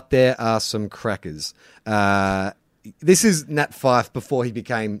 but there are some crackers. This is Nat Fife before he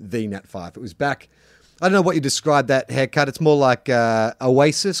became the Nat Fife. It was back... I don't know what you describe that haircut. It's more like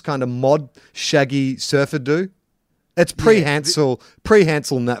Oasis kind of mod shaggy surfer do. It's pre-Hansel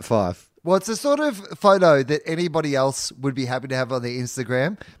Nat Fife. Well, it's a sort of photo that anybody else would be happy to have on their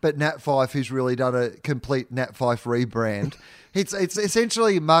Instagram, but Nat Fife, who's really done a complete Nat Fife rebrand. It's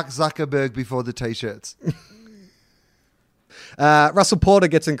essentially Mark Zuckerberg before the T-shirts. Russell Porter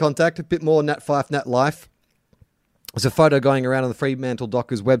gets in contact. A bit more Nat Fife Nat Life. There's a photo going around on the Fremantle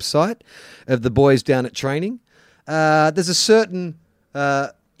Dockers website of the boys down at training. There's a certain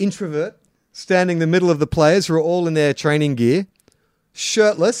introvert standing in the middle of the players who are all in their training gear,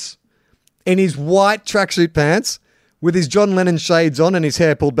 shirtless, in his white tracksuit pants, with his John Lennon shades on and his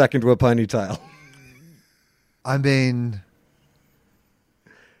hair pulled back into a ponytail. I mean,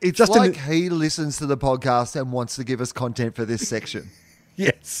 it's just like he listens to the podcast and wants to give us content for this section.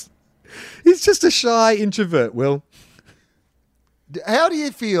 Yes. He's just a shy introvert, Will. How do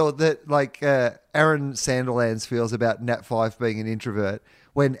you feel that Aaron Sandilands feels about Nat Fife being an introvert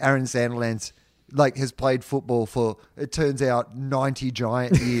when Aaron Sandilands has played football for, it turns out, 90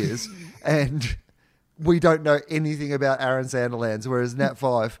 giant years and we don't know anything about Aaron Sandilands, whereas Nat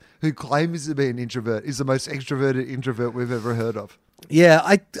Fife, who claims to be an introvert, is the most extroverted introvert we've ever heard of. Yeah,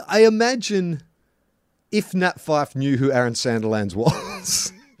 I imagine if Nat Fife knew who Aaron Sandilands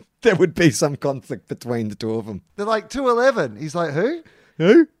was... there would be some conflict between the two of them. They're like 2'11". He's like, who?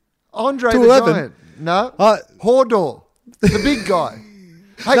 Who? Andre the 2'11"? Giant. No. Hordor, the big guy.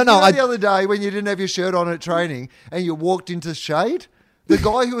 Hey, the other day when you didn't have your shirt on at training and you walked into shade, the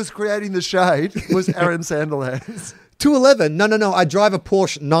guy who was creating the shade was Aaron Sandilands. 2'11"? No. I drive a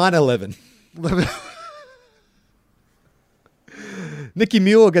Porsche 911. Nikki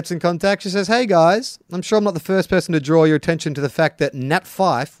Muir gets in contact. She says, "Hey guys, I'm sure I'm not the first person to draw your attention to the fact that Nat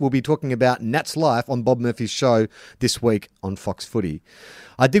Fyfe will be talking about Nat's life on Bob Murphy's show this week on Fox Footy.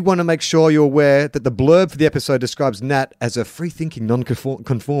 I did want to make sure you're aware that the blurb for the episode describes Nat as a free-thinking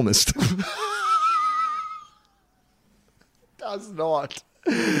non-conformist." Does not.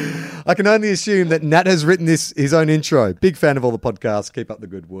 I can only assume that Nat has written his own intro. Big fan of all the podcasts. Keep up the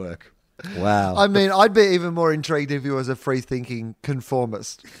good work. Wow. I mean, I'd be even more intrigued if he was a free-thinking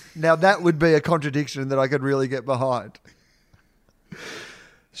conformist. Now, that would be a contradiction that I could really get behind.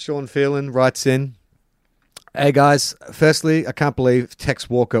 Sean Phelan writes in, "Hey guys, firstly, I can't believe Tex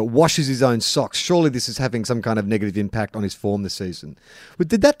Walker washes his own socks. Surely this is having some kind of negative impact on his form this season." But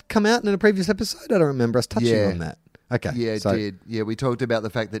did that come out in a previous episode? I don't remember us touching on that. Okay. Yeah, it did. Yeah, we talked about the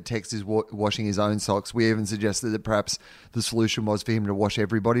fact that Tex is washing his own socks. We even suggested that perhaps the solution was for him to wash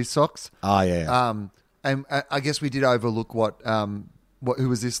everybody's socks. Oh, yeah. And I guess we did overlook who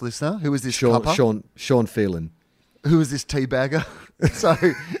was this listener? Who was this cuppa? Sean Phelan. Who was this teabagger? So,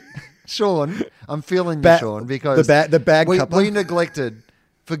 Sean, I'm feeling you, Sean, because the bag cuppa. We neglected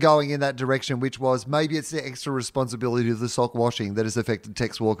for going in that direction, which was maybe it's the extra responsibility of the sock washing that has affected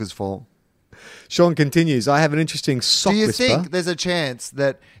Tex Walker's form. Sean continues, "I have an interesting sock whisper." Do you think there's a chance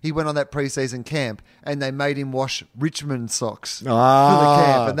that he went on that preseason camp and they made him wash Richmond socks for the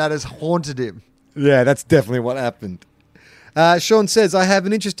camp and that has haunted him? Yeah, that's definitely what happened. Sean says, "I have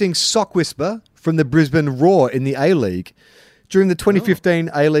an interesting sock whisper from the Brisbane Roar in the A-League. During the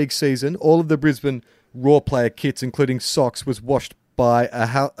 2015 A-League season, all of the Brisbane Roar player kits, including socks, was washed by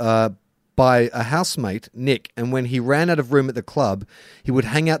a housemate, Nick, and when he ran out of room at the club, he would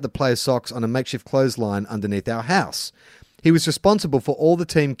hang out the players' socks on a makeshift clothesline underneath our house. He was responsible for all the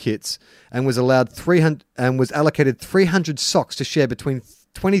team kits and was allocated 300 socks to share between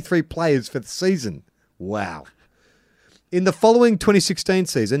 23 players for the season." Wow. In the following 2016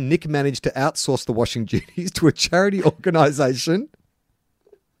 season, Nick managed to outsource the washing duties to a charity organisation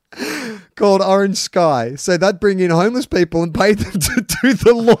called Orange Sky. So they'd bring in homeless people and pay them to do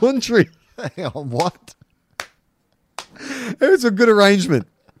the laundry. Hang on, what? It was a good arrangement.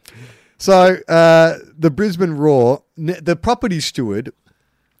 So the Brisbane Roar, the property steward,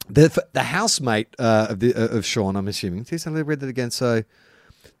 the housemate of Sean, I'm assuming. I read that again. So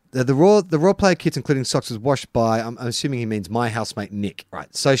the Raw player kits, including socks, was washed by, I'm assuming he means my housemate Nick.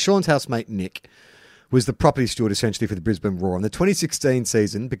 Right. So Sean's housemate Nick was the property steward essentially for the Brisbane Roar in the 2016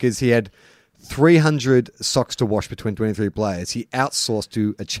 season because he had 300 socks to wash between 23 players. He outsourced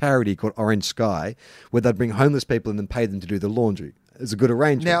to a charity called Orange Sky where they'd bring homeless people in and pay them to do the laundry. It's a good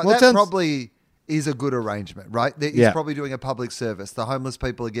arrangement. Now, that probably is a good arrangement, right? He's probably doing a public service. The homeless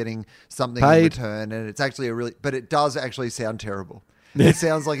people are getting something in return, and it's actually but it does actually sound terrible. It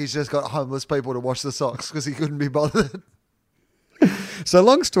sounds like he's just got homeless people to wash the socks because he couldn't be bothered. So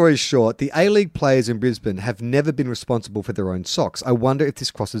long story short, the A-League players in Brisbane have never been responsible for their own socks. I wonder if this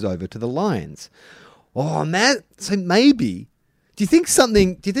crosses over to the Lions. Oh, man. So maybe. Do you think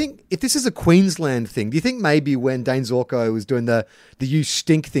if this is a Queensland thing, do you think maybe when Dane Zorko was doing the "you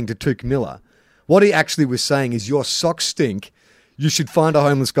stink" thing to Touk Miller, what he actually was saying is your socks stink, you should find a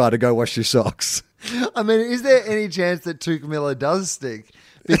homeless guy to go wash your socks? I mean, is there any chance that Touk Miller does stink?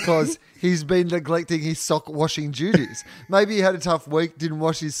 Because he's been neglecting his sock washing duties. Maybe he had a tough week, didn't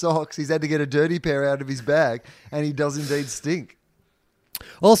wash his socks. He's had to get a dirty pair out of his bag, and he does indeed stink.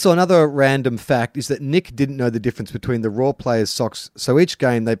 Also, another random fact is that Nick didn't know the difference between the Raw players' socks, so each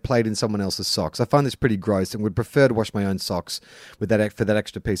game they played in someone else's socks. I find this pretty gross and would prefer to wash my own socks for that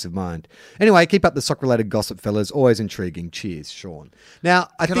extra peace of mind. Anyway, keep up the sock-related gossip, fellas. Always intriguing. Cheers, Sean. Now,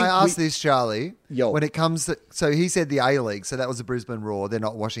 Can I ask this, Charlie? Yo. When it comes to... So he said the A-League, so that was the Brisbane Roar. They're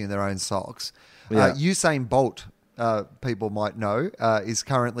not washing their own socks. Yeah. Usain Bolt, people might know, is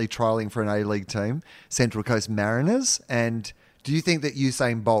currently trialling for an A-League team, Central Coast Mariners, and... Do you think that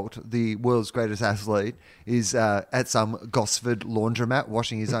Usain Bolt, the world's greatest athlete, is at some Gosford laundromat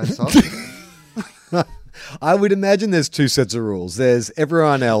washing his own socks? I would imagine there's two sets of rules. There's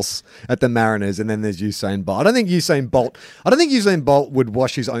everyone else at the Mariners, and then there's Usain Bolt. I don't think Usain Bolt would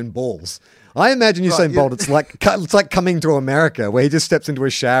wash his own balls. I imagine Usain Bolt. It's like coming to America, where he just steps into a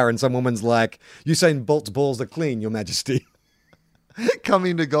shower and some woman's like, "Usain Bolt's balls are clean, Your Majesty."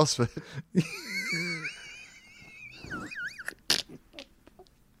 Coming to Gosford.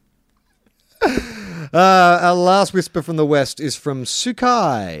 Our last whisper from the West is from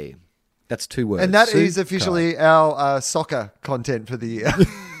Sukai. That's 2 words. And that is officially our soccer content for the year.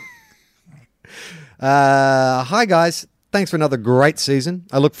 Hi, guys. Thanks for another great season.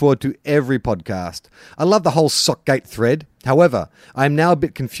 I look forward to every podcast. I love the whole Sockgate thread. However, I am now a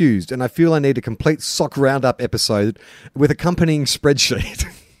bit confused and I feel I need a complete Sock Roundup episode with accompanying spreadsheet.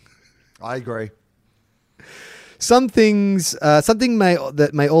 I agree. Something that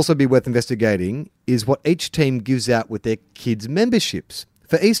may also be worth investigating is what each team gives out with their kids' memberships.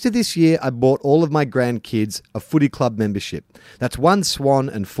 For Easter this year, I bought all of my grandkids a footy club membership. That's 1 Swan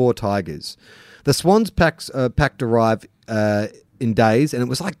and 4 Tigers. The Swans pack arrived in days, and it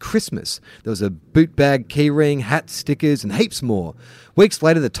was like Christmas. There was a boot bag, keyring, hat, stickers, and heaps more. Weeks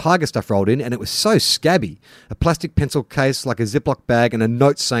later, the Tiger stuff rolled in, and it was so scabby. A plastic pencil case, like a Ziploc bag, and a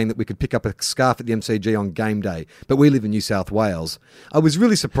note saying that we could pick up a scarf at the MCG on game day, but we live in New South Wales. I was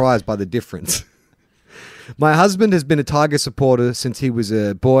really surprised by the difference. My husband has been a Tiger supporter since he was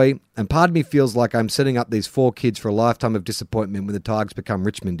a boy, and part of me feels like I'm setting up these 4 kids for a lifetime of disappointment when the Tigers become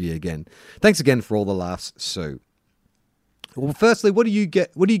Richmondy again. Thanks again for all the laughs, Sue. Well, firstly, what do you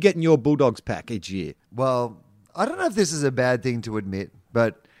get in your Bulldogs pack each year? Well, I don't know if this is a bad thing to admit,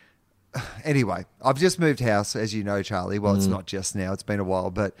 but anyway, I've just moved house, as you know, Charlie. Well, it's not just now, it's been a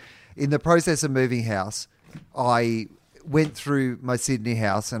while, but in the process of moving house, I went through my Sydney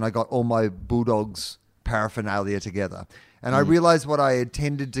house and I got all my Bulldogs paraphernalia together. And I realized what I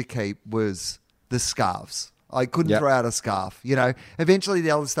intended to keep was the scarves. I couldn't throw out a scarf. You know, eventually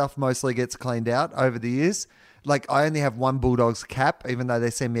the other stuff mostly gets cleaned out over the years. Like, I only have one Bulldogs cap, even though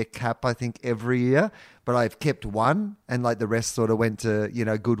they send me a cap, I think, every year. But I've kept one, and like the rest sort of went to, you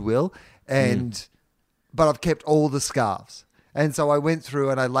know, Goodwill. But I've kept all the scarves. And so I went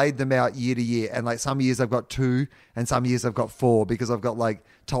through and I laid them out year to year. And like some years I've got 2 and some years I've got 4 because I've got like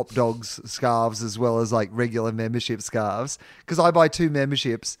Top Dogs scarves as well as like regular membership scarves. Because I buy 2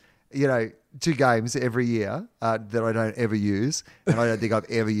 memberships, you know, 2 games every year that I don't ever use. And I don't think I've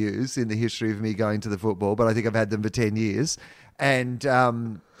ever used in the history of me going to the football, but I think I've had them for 10 years. And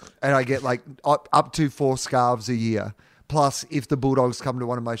I get like up to 4 scarves a year. Plus, if the Bulldogs come to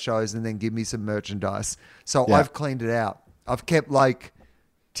one of my shows and then give me some merchandise. So I've cleaned it out. I've kept like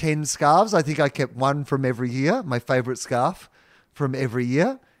 10 scarves. I think I kept one from every year, my favourite scarf from every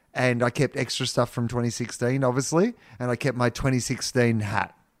year. And I kept extra stuff from 2016, obviously. And I kept my 2016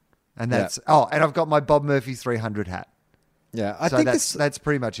 hat. And that's and I've got my Bob Murphy 300 hat. Yeah, I so think that's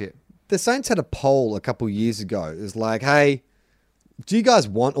pretty much it. The Saints had a poll a couple years ago. It was like, hey, do you guys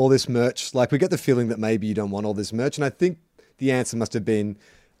want all this merch? Like, we get the feeling that maybe you don't want all this merch. And I think the answer must have been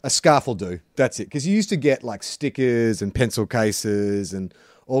a scarf will do. That's it. Because you used to get like stickers and pencil cases and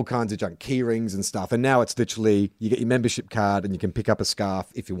all kinds of junk, key rings and stuff. And now it's literally, you get your membership card and you can pick up a scarf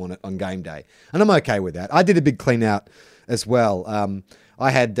if you want it on game day. And I'm okay with that. I did a big clean out as well. I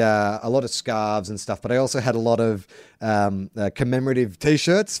had a lot of scarves and stuff, but I also had a lot of commemorative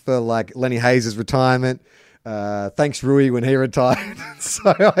T-shirts for like Lenny Hayes' retirement. Thanks Rui when he retired.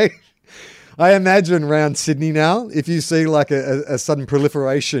 So I imagine around Sydney now, if you see like a sudden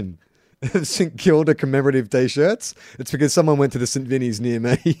proliferation of St Kilda commemorative T-shirts, it's because someone went to the St Vinny's near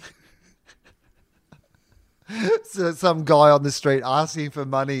me. So some guy on the street asking for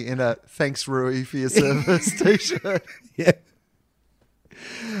money in a "Thanks Rui for your service" T-shirt. Yeah.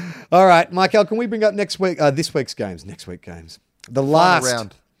 All right, Michael, can we bring up this week's games? Next week's games. The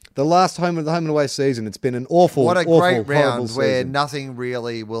last home and away season. It's been an awful, what a great round season. Where nothing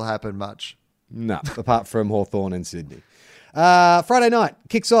really will happen much. No, apart from Hawthorn and Sydney. Friday night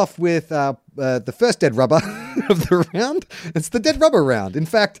kicks off with the first dead rubber of the round. It's the dead rubber round. In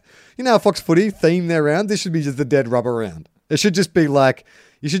fact, you know how Fox Footy theme their round? This should be just the dead rubber round. It should just be like,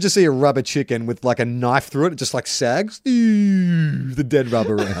 you should just see a rubber chicken with like a knife through it. It just like sags. The dead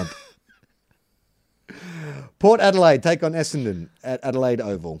rubber round. Port Adelaide take on Essendon at Adelaide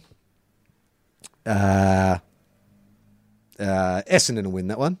Oval. Essendon will win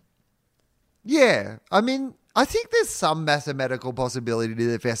that one. Yeah, I mean, I think there's some mathematical possibility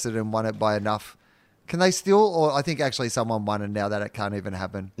that if Essendon won it by enough, can they still? Or I think actually someone won and now that it can't even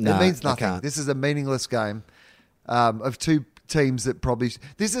happen. No, it means they nothing. can't. This is a meaningless game of 2 teams that probably...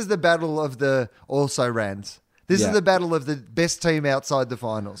 This is the battle of the also-rans. This is the battle of the best team outside the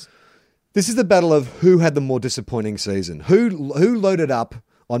finals. This is the battle of who had the more disappointing season. Who loaded up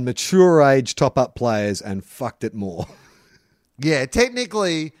on mature age top-up players and fucked it more. Yeah,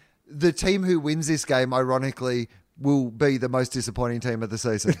 technically, the team who wins this game, ironically, will be the most disappointing team of the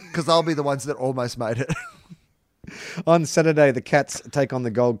season because they'll be the ones that almost made it. On Saturday, the Cats take on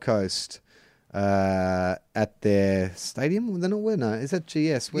the Gold Coast at their stadium. They're not where? No, is that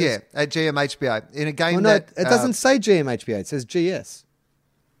GS? Yeah, at GMHBA. In a game it doesn't say GMHBA. It says GS.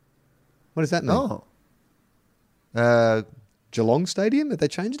 What does that mean? Oh. Geelong Stadium? Have they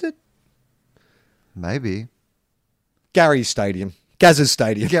changed it? Maybe. Gary's Stadium. Gaz's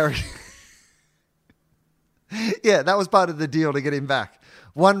Stadium. Gary. Yeah, that was part of the deal to get him back.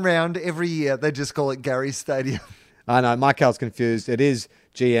 One round every year, they just call it Gary's Stadium. I know, Michael's confused. It is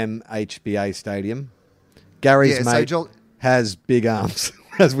GMHBA Stadium. Gary's mate has big arms,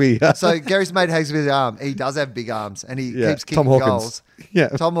 as we... So Gary's mate has big arm. He does have big arms, and he keeps kicking Tom Hawkins. goals. Yeah.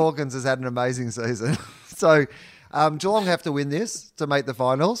 Tom Hawkins has had an amazing season. So Geelong have to win this to make the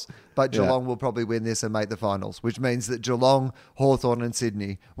finals, but Geelong will probably win this and make the finals, which means that Geelong, Hawthorn and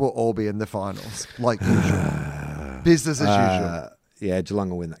Sydney will all be in the finals, like usual. Business as usual. Yeah, Geelong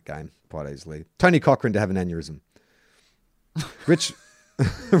will win that game quite easily. Tony Cochrane to have an aneurysm.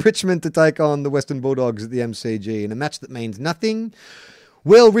 Richmond to take on the Western Bulldogs at the MCG in a match that means nothing.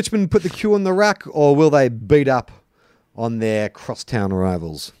 Will Richmond put the Q on the rack, or will they beat up on their crosstown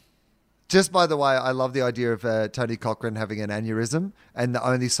rivals? Just by the way, I love the idea of Tony Cochrane having an aneurysm, and the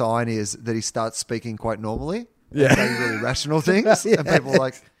only sign is that he starts speaking quite normally and saying really rational things. And people are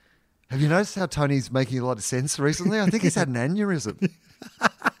like, have you noticed how Tony's making a lot of sense recently? I think he's had an aneurysm.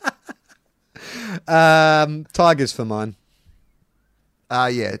 Tigers for mine.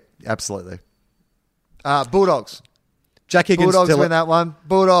 Yeah, absolutely. Bulldogs. Jack Higgins Bulldogs win that one.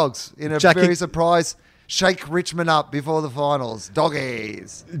 Bulldogs in a Jack very surprise. Shake Richmond up before the finals.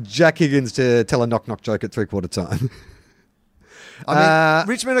 Doggies. Jack Higgins to tell a knock-knock joke at three-quarter time. I mean,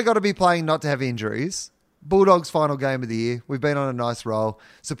 Richmond have got to be playing not to have injuries. Bulldogs final game of the year. We've been on a nice roll.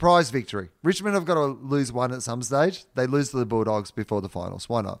 Surprise victory. Richmond have got to lose one at some stage. They lose to the Bulldogs before the finals.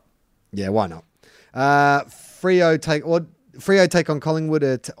 Why not? Yeah, why not? Freo take on Collingwood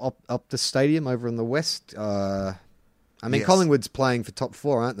at Optus Stadium over in the West. Yes. Collingwood's playing for top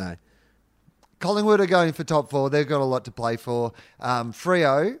four, aren't they? Collingwood are going for top four. They've got a lot to play for.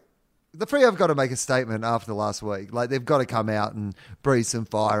 Freo have got to make a statement after last week. Like, they've got to come out and breathe some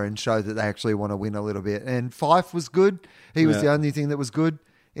fire and show that they actually want to win a little bit. And Fife was good. He was the only thing that was good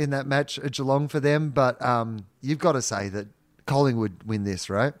in that match at Geelong for them. But you've got to say that Collingwood win this,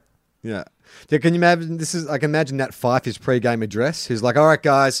 right? Yeah. Can you imagine? I can imagine that Fife, his pre-game address. He's like, all right,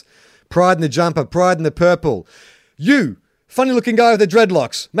 guys, pride in the jumper, pride in the purple. You, funny-looking guy with the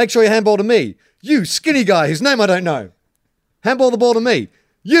dreadlocks, make sure you handball to me. You, skinny guy whose name I don't know, handball the ball to me.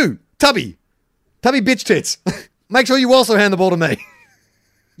 You, Tubby bitch tits, make sure you also hand the ball to me.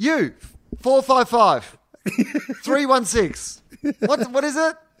 You, 455 316. What is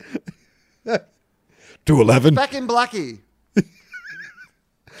it? 211. Back in Blackie.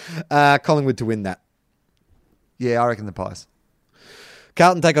 Collingwood to win that. Yeah, I reckon the Pies.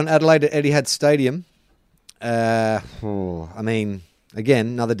 Carlton take on Adelaide at Etihad Stadium. Again,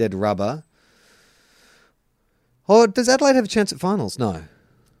 another dead rubber. Or does Adelaide have a chance at finals? No.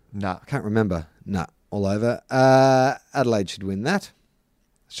 No. I can't remember. No. All over. Adelaide should win that.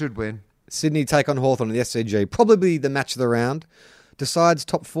 Should win. Sydney take on Hawthorn in the SCG. Probably the match of the round. Decides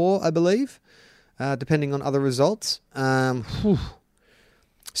top four, I believe, depending on other results.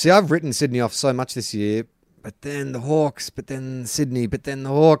 See, I've written Sydney off so much this year, but then the Hawks, but then Sydney, but then the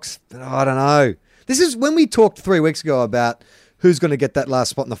Hawks. I don't know. This is when we talked 3 weeks ago about who's going to get that last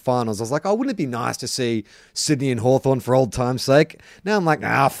spot in the finals. I was like, oh, wouldn't it be nice to see Sydney and Hawthorn for old time's sake? Now I'm like,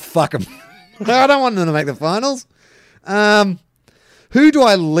 fuck them. I don't want them to make the finals. Who do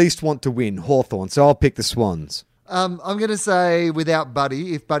I least want to win? Hawthorn. So I'll pick the Swans. I'm going to say without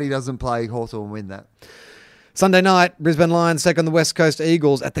Buddy, if Buddy doesn't play, Hawthorn win that. Sunday night, Brisbane Lions take on the West Coast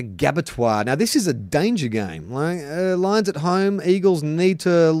Eagles at the Gabatoir. Now, this is a danger game. Lions at home, Eagles need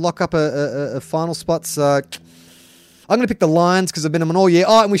to lock up a final spot. So I'm going to pick the Lions because I've been on them all year.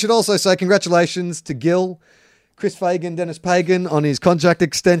 Oh, and we should also say congratulations to Gill, Chris Fagan, Dennis Pagan on his contract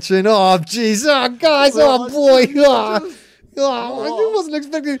extension. Oh, jeez. Oh, guys. Oh, boy. I wasn't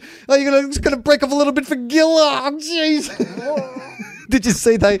expecting. Oh, you're just going to break up a little bit for Gill. Oh, jeez. Did you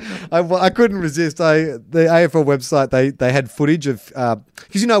see I couldn't resist. The AFL website, they had footage of,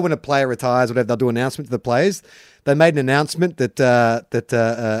 because when a player retires, whatever, they'll do an announcement to the players. They made an announcement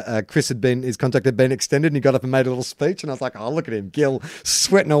that Chris his contract had been extended, and he got up and made a little speech. And I was like, oh, look at him, Gill,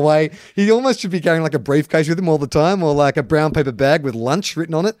 sweating away. He almost should be carrying like a briefcase with him all the time, or like a brown paper bag with lunch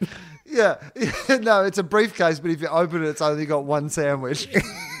written on it. Yeah. No, it's a briefcase, but if you open it, it's only got one sandwich.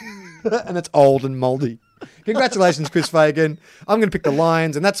 And it's old and mouldy. Congratulations, Chris Fagan. I'm going to pick the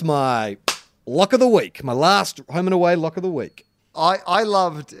Lions, and that's my lock of the week, my last home and away lock of the week. I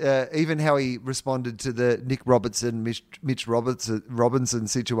loved even how he responded to the Nick Robertson, Mitch Robinson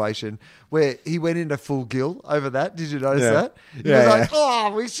situation, where he went into full Gill over that. Did you notice that? He was like,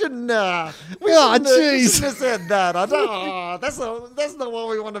 "Oh, we shouldn't. We shouldn't have said that. That's not what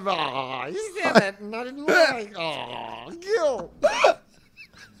we want to be. Oh, you said that, and I didn't like. Oh, Gill."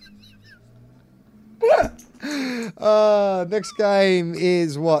 Next game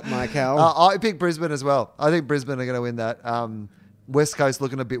is what, Michael? I pick Brisbane as well. I think Brisbane are going to win that. West Coast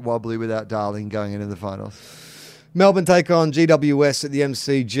looking a bit wobbly without Darling going into the finals. Melbourne take on GWS at the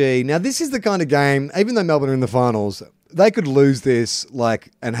MCG. Now, this is the kind of game, even though Melbourne are in the finals, they could lose this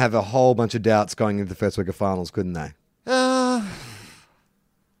and have a whole bunch of doubts going into the first week of finals, couldn't they? I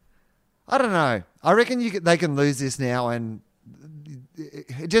don't know. I reckon they can lose this now, and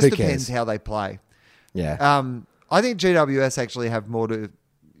it just Who depends cares? how they play. Yeah. I think GWS actually have more to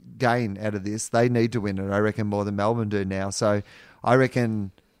gain out of this. They need to win it, I reckon, more than Melbourne do now. So I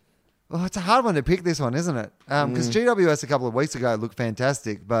reckon... Well, it's a hard one to pick, this one, isn't it? Because GWS a couple of weeks ago looked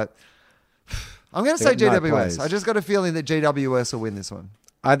fantastic, but I'm going to say They got no GWS. players. I just got a feeling that GWS will win this one.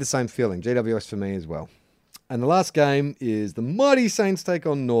 I had the same feeling. GWS for me as well. And the last game is the Mighty Saints take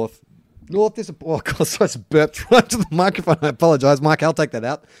on North. North is oh god, so I just burped right to the microphone. I apologise, Mike. I'll take that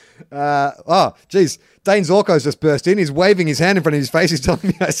out. Geez, Dane Zorko's just burst in. He's waving his hand in front of his face. He's telling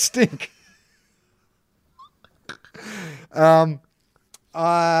me I stink.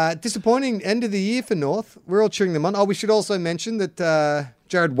 Disappointing end of the year for North. We're all cheering them on. Oh, we should also mention that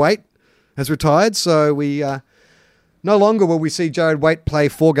Jared Waite has retired, so we no longer will we see Jared Waite play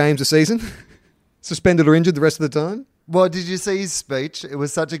 4 games a season, suspended or injured the rest of the time. Well, did you see his speech? It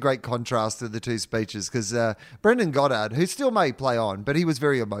was such a great contrast to the two speeches because Brendan Goddard, who still may play on, but he was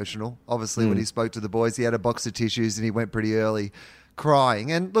very emotional, obviously, when he spoke to the boys. He had a box of tissues and he went pretty early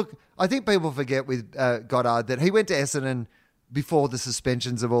crying. And look, I think people forget with Goddard that he went to Essendon before the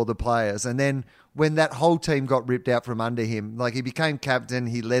suspensions of all the players. And then when that whole team got ripped out from under him, like he became captain,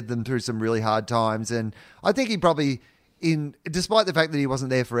 he led them through some really hard times. And I think he probably... despite the fact that he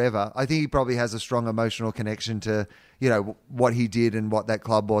wasn't there forever, I think he probably has a strong emotional connection to, what he did and what that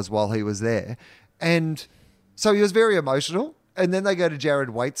club was while he was there. And so he was very emotional. And then they go to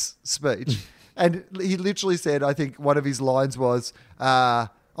Jared Waite's speech. And he literally said, I think one of his lines was, I'm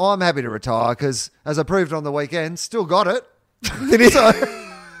happy to retire because, as I proved on the weekend, still got it.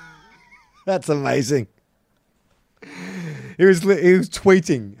 That's amazing. He was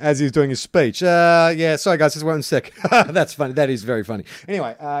tweeting as he was doing his speech. Sorry guys, just 1 sec. That's funny. That is very funny.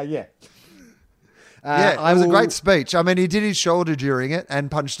 Anyway, yeah. It was a great speech. I mean, he did his shoulder during it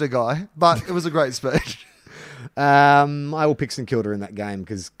and punched a guy, but it was a great speech. I will pick St Kilda in that game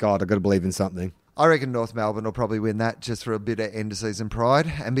because, God, I've got to believe in something. I reckon North Melbourne will probably win that just for a bit of end-of-season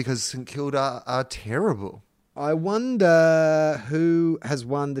pride and because St Kilda are terrible. I wonder who has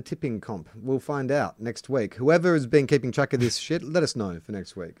won the tipping comp. We'll find out next week. Whoever has been keeping track of this shit, let us know for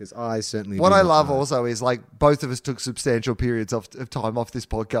next week, because I certainly What do I not love know. also is, like, both of us took substantial periods of time off this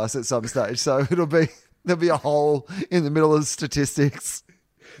podcast at some stage, so there'll be a hole in the middle of statistics.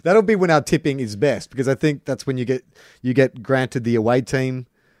 That'll be when our tipping is best, because I think that's when you get granted the away team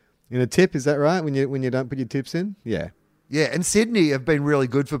in a tip. Is that right? When you don't put your tips in? Yeah. Yeah, and Sydney have been really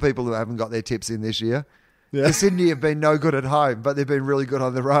good for people who haven't got their tips in this year. Yeah. The Sydney have been no good at home, but they've been really good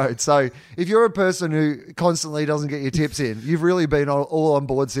on the road. So if you're a person who constantly doesn't get your tips in, you've really been all on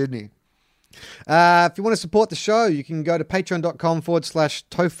board Sydney. If you want to support the show, you can go to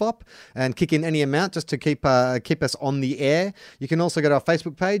patreon.com/tofop and kick in any amount just to keep us on the air. You can also go to our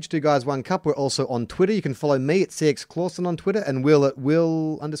Facebook page, 2 Guys 1 Cup. We're also on Twitter. You can follow me at CX Clawson on Twitter and Will at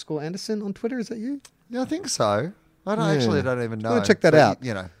Will_Anderson on Twitter. Is that you? Yeah, I think so. I don't even know. Gotta check that But,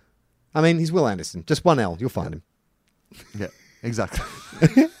 out. I mean, he's Will Anderson. Just 1 L. You'll find him. Yeah, exactly.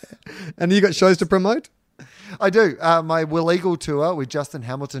 And you got shows to promote? I do. My Will Eagle tour with Justin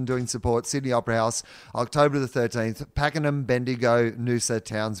Hamilton doing support, Sydney Opera House, October the 13th, Pakenham, Bendigo, Noosa,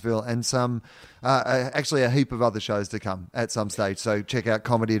 Townsville, and some, actually a heap of other shows to come at some stage. So check out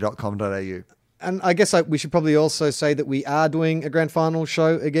comedy.com.au. And I guess we should probably also say that we are doing a grand final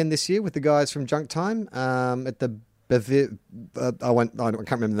show again this year with the guys from Junk Time at the I can't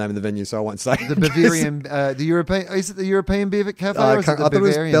remember the name of the venue, so I won't say. The Bavarian, the European, is it the European Beer Cafe or is it the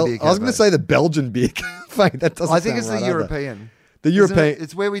Bavarian Beer Cafe? I was going to say the Belgian Beer Cafe. That doesn't I think sound it's right the either. European. The European.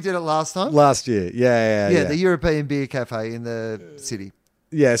 It's where we did it last time. Last year. Yeah. The European Beer Cafe in the city.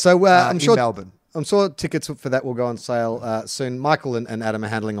 Yeah, so I'm sure in Melbourne. I'm sure tickets for that will go on sale soon. Michael and Adam are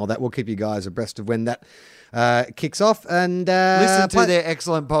handling all that. We'll keep you guys abreast of when that kicks off. And listen to their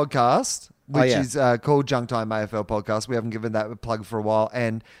excellent podcast, which yeah. is called Junk Time AFL Podcast. We haven't given that a plug for a while.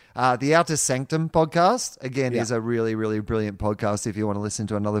 And the Outer Sanctum podcast, again, is a really, really brilliant podcast if you want to listen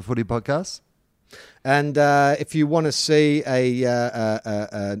to another footy podcast. And if you want to see a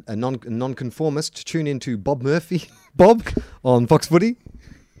nonconformist, tune into Bob Murphy, Bob, on Fox Footy.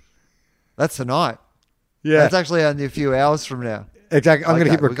 That's tonight. Yeah, that's actually only a few hours from now. Exactly. I'm going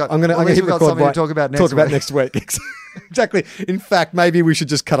to hit. I'm going to hit record. To talk about next week. Exactly. In fact, maybe we should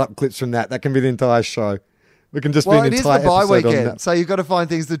just cut up clips from that. That can be the entire show. We can just Well, be an it is entire the bye episode on weekend, that. so you've got to find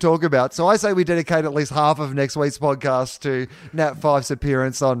things to talk about. So I say we dedicate at least half of next week's podcast to Nat Fife's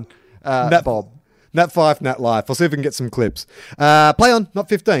appearance on Bob. Nat 5, Nat Life. I'll see if we can get some clips. Play on, not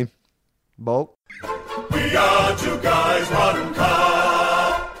 15. Bob. We are two guys, one car.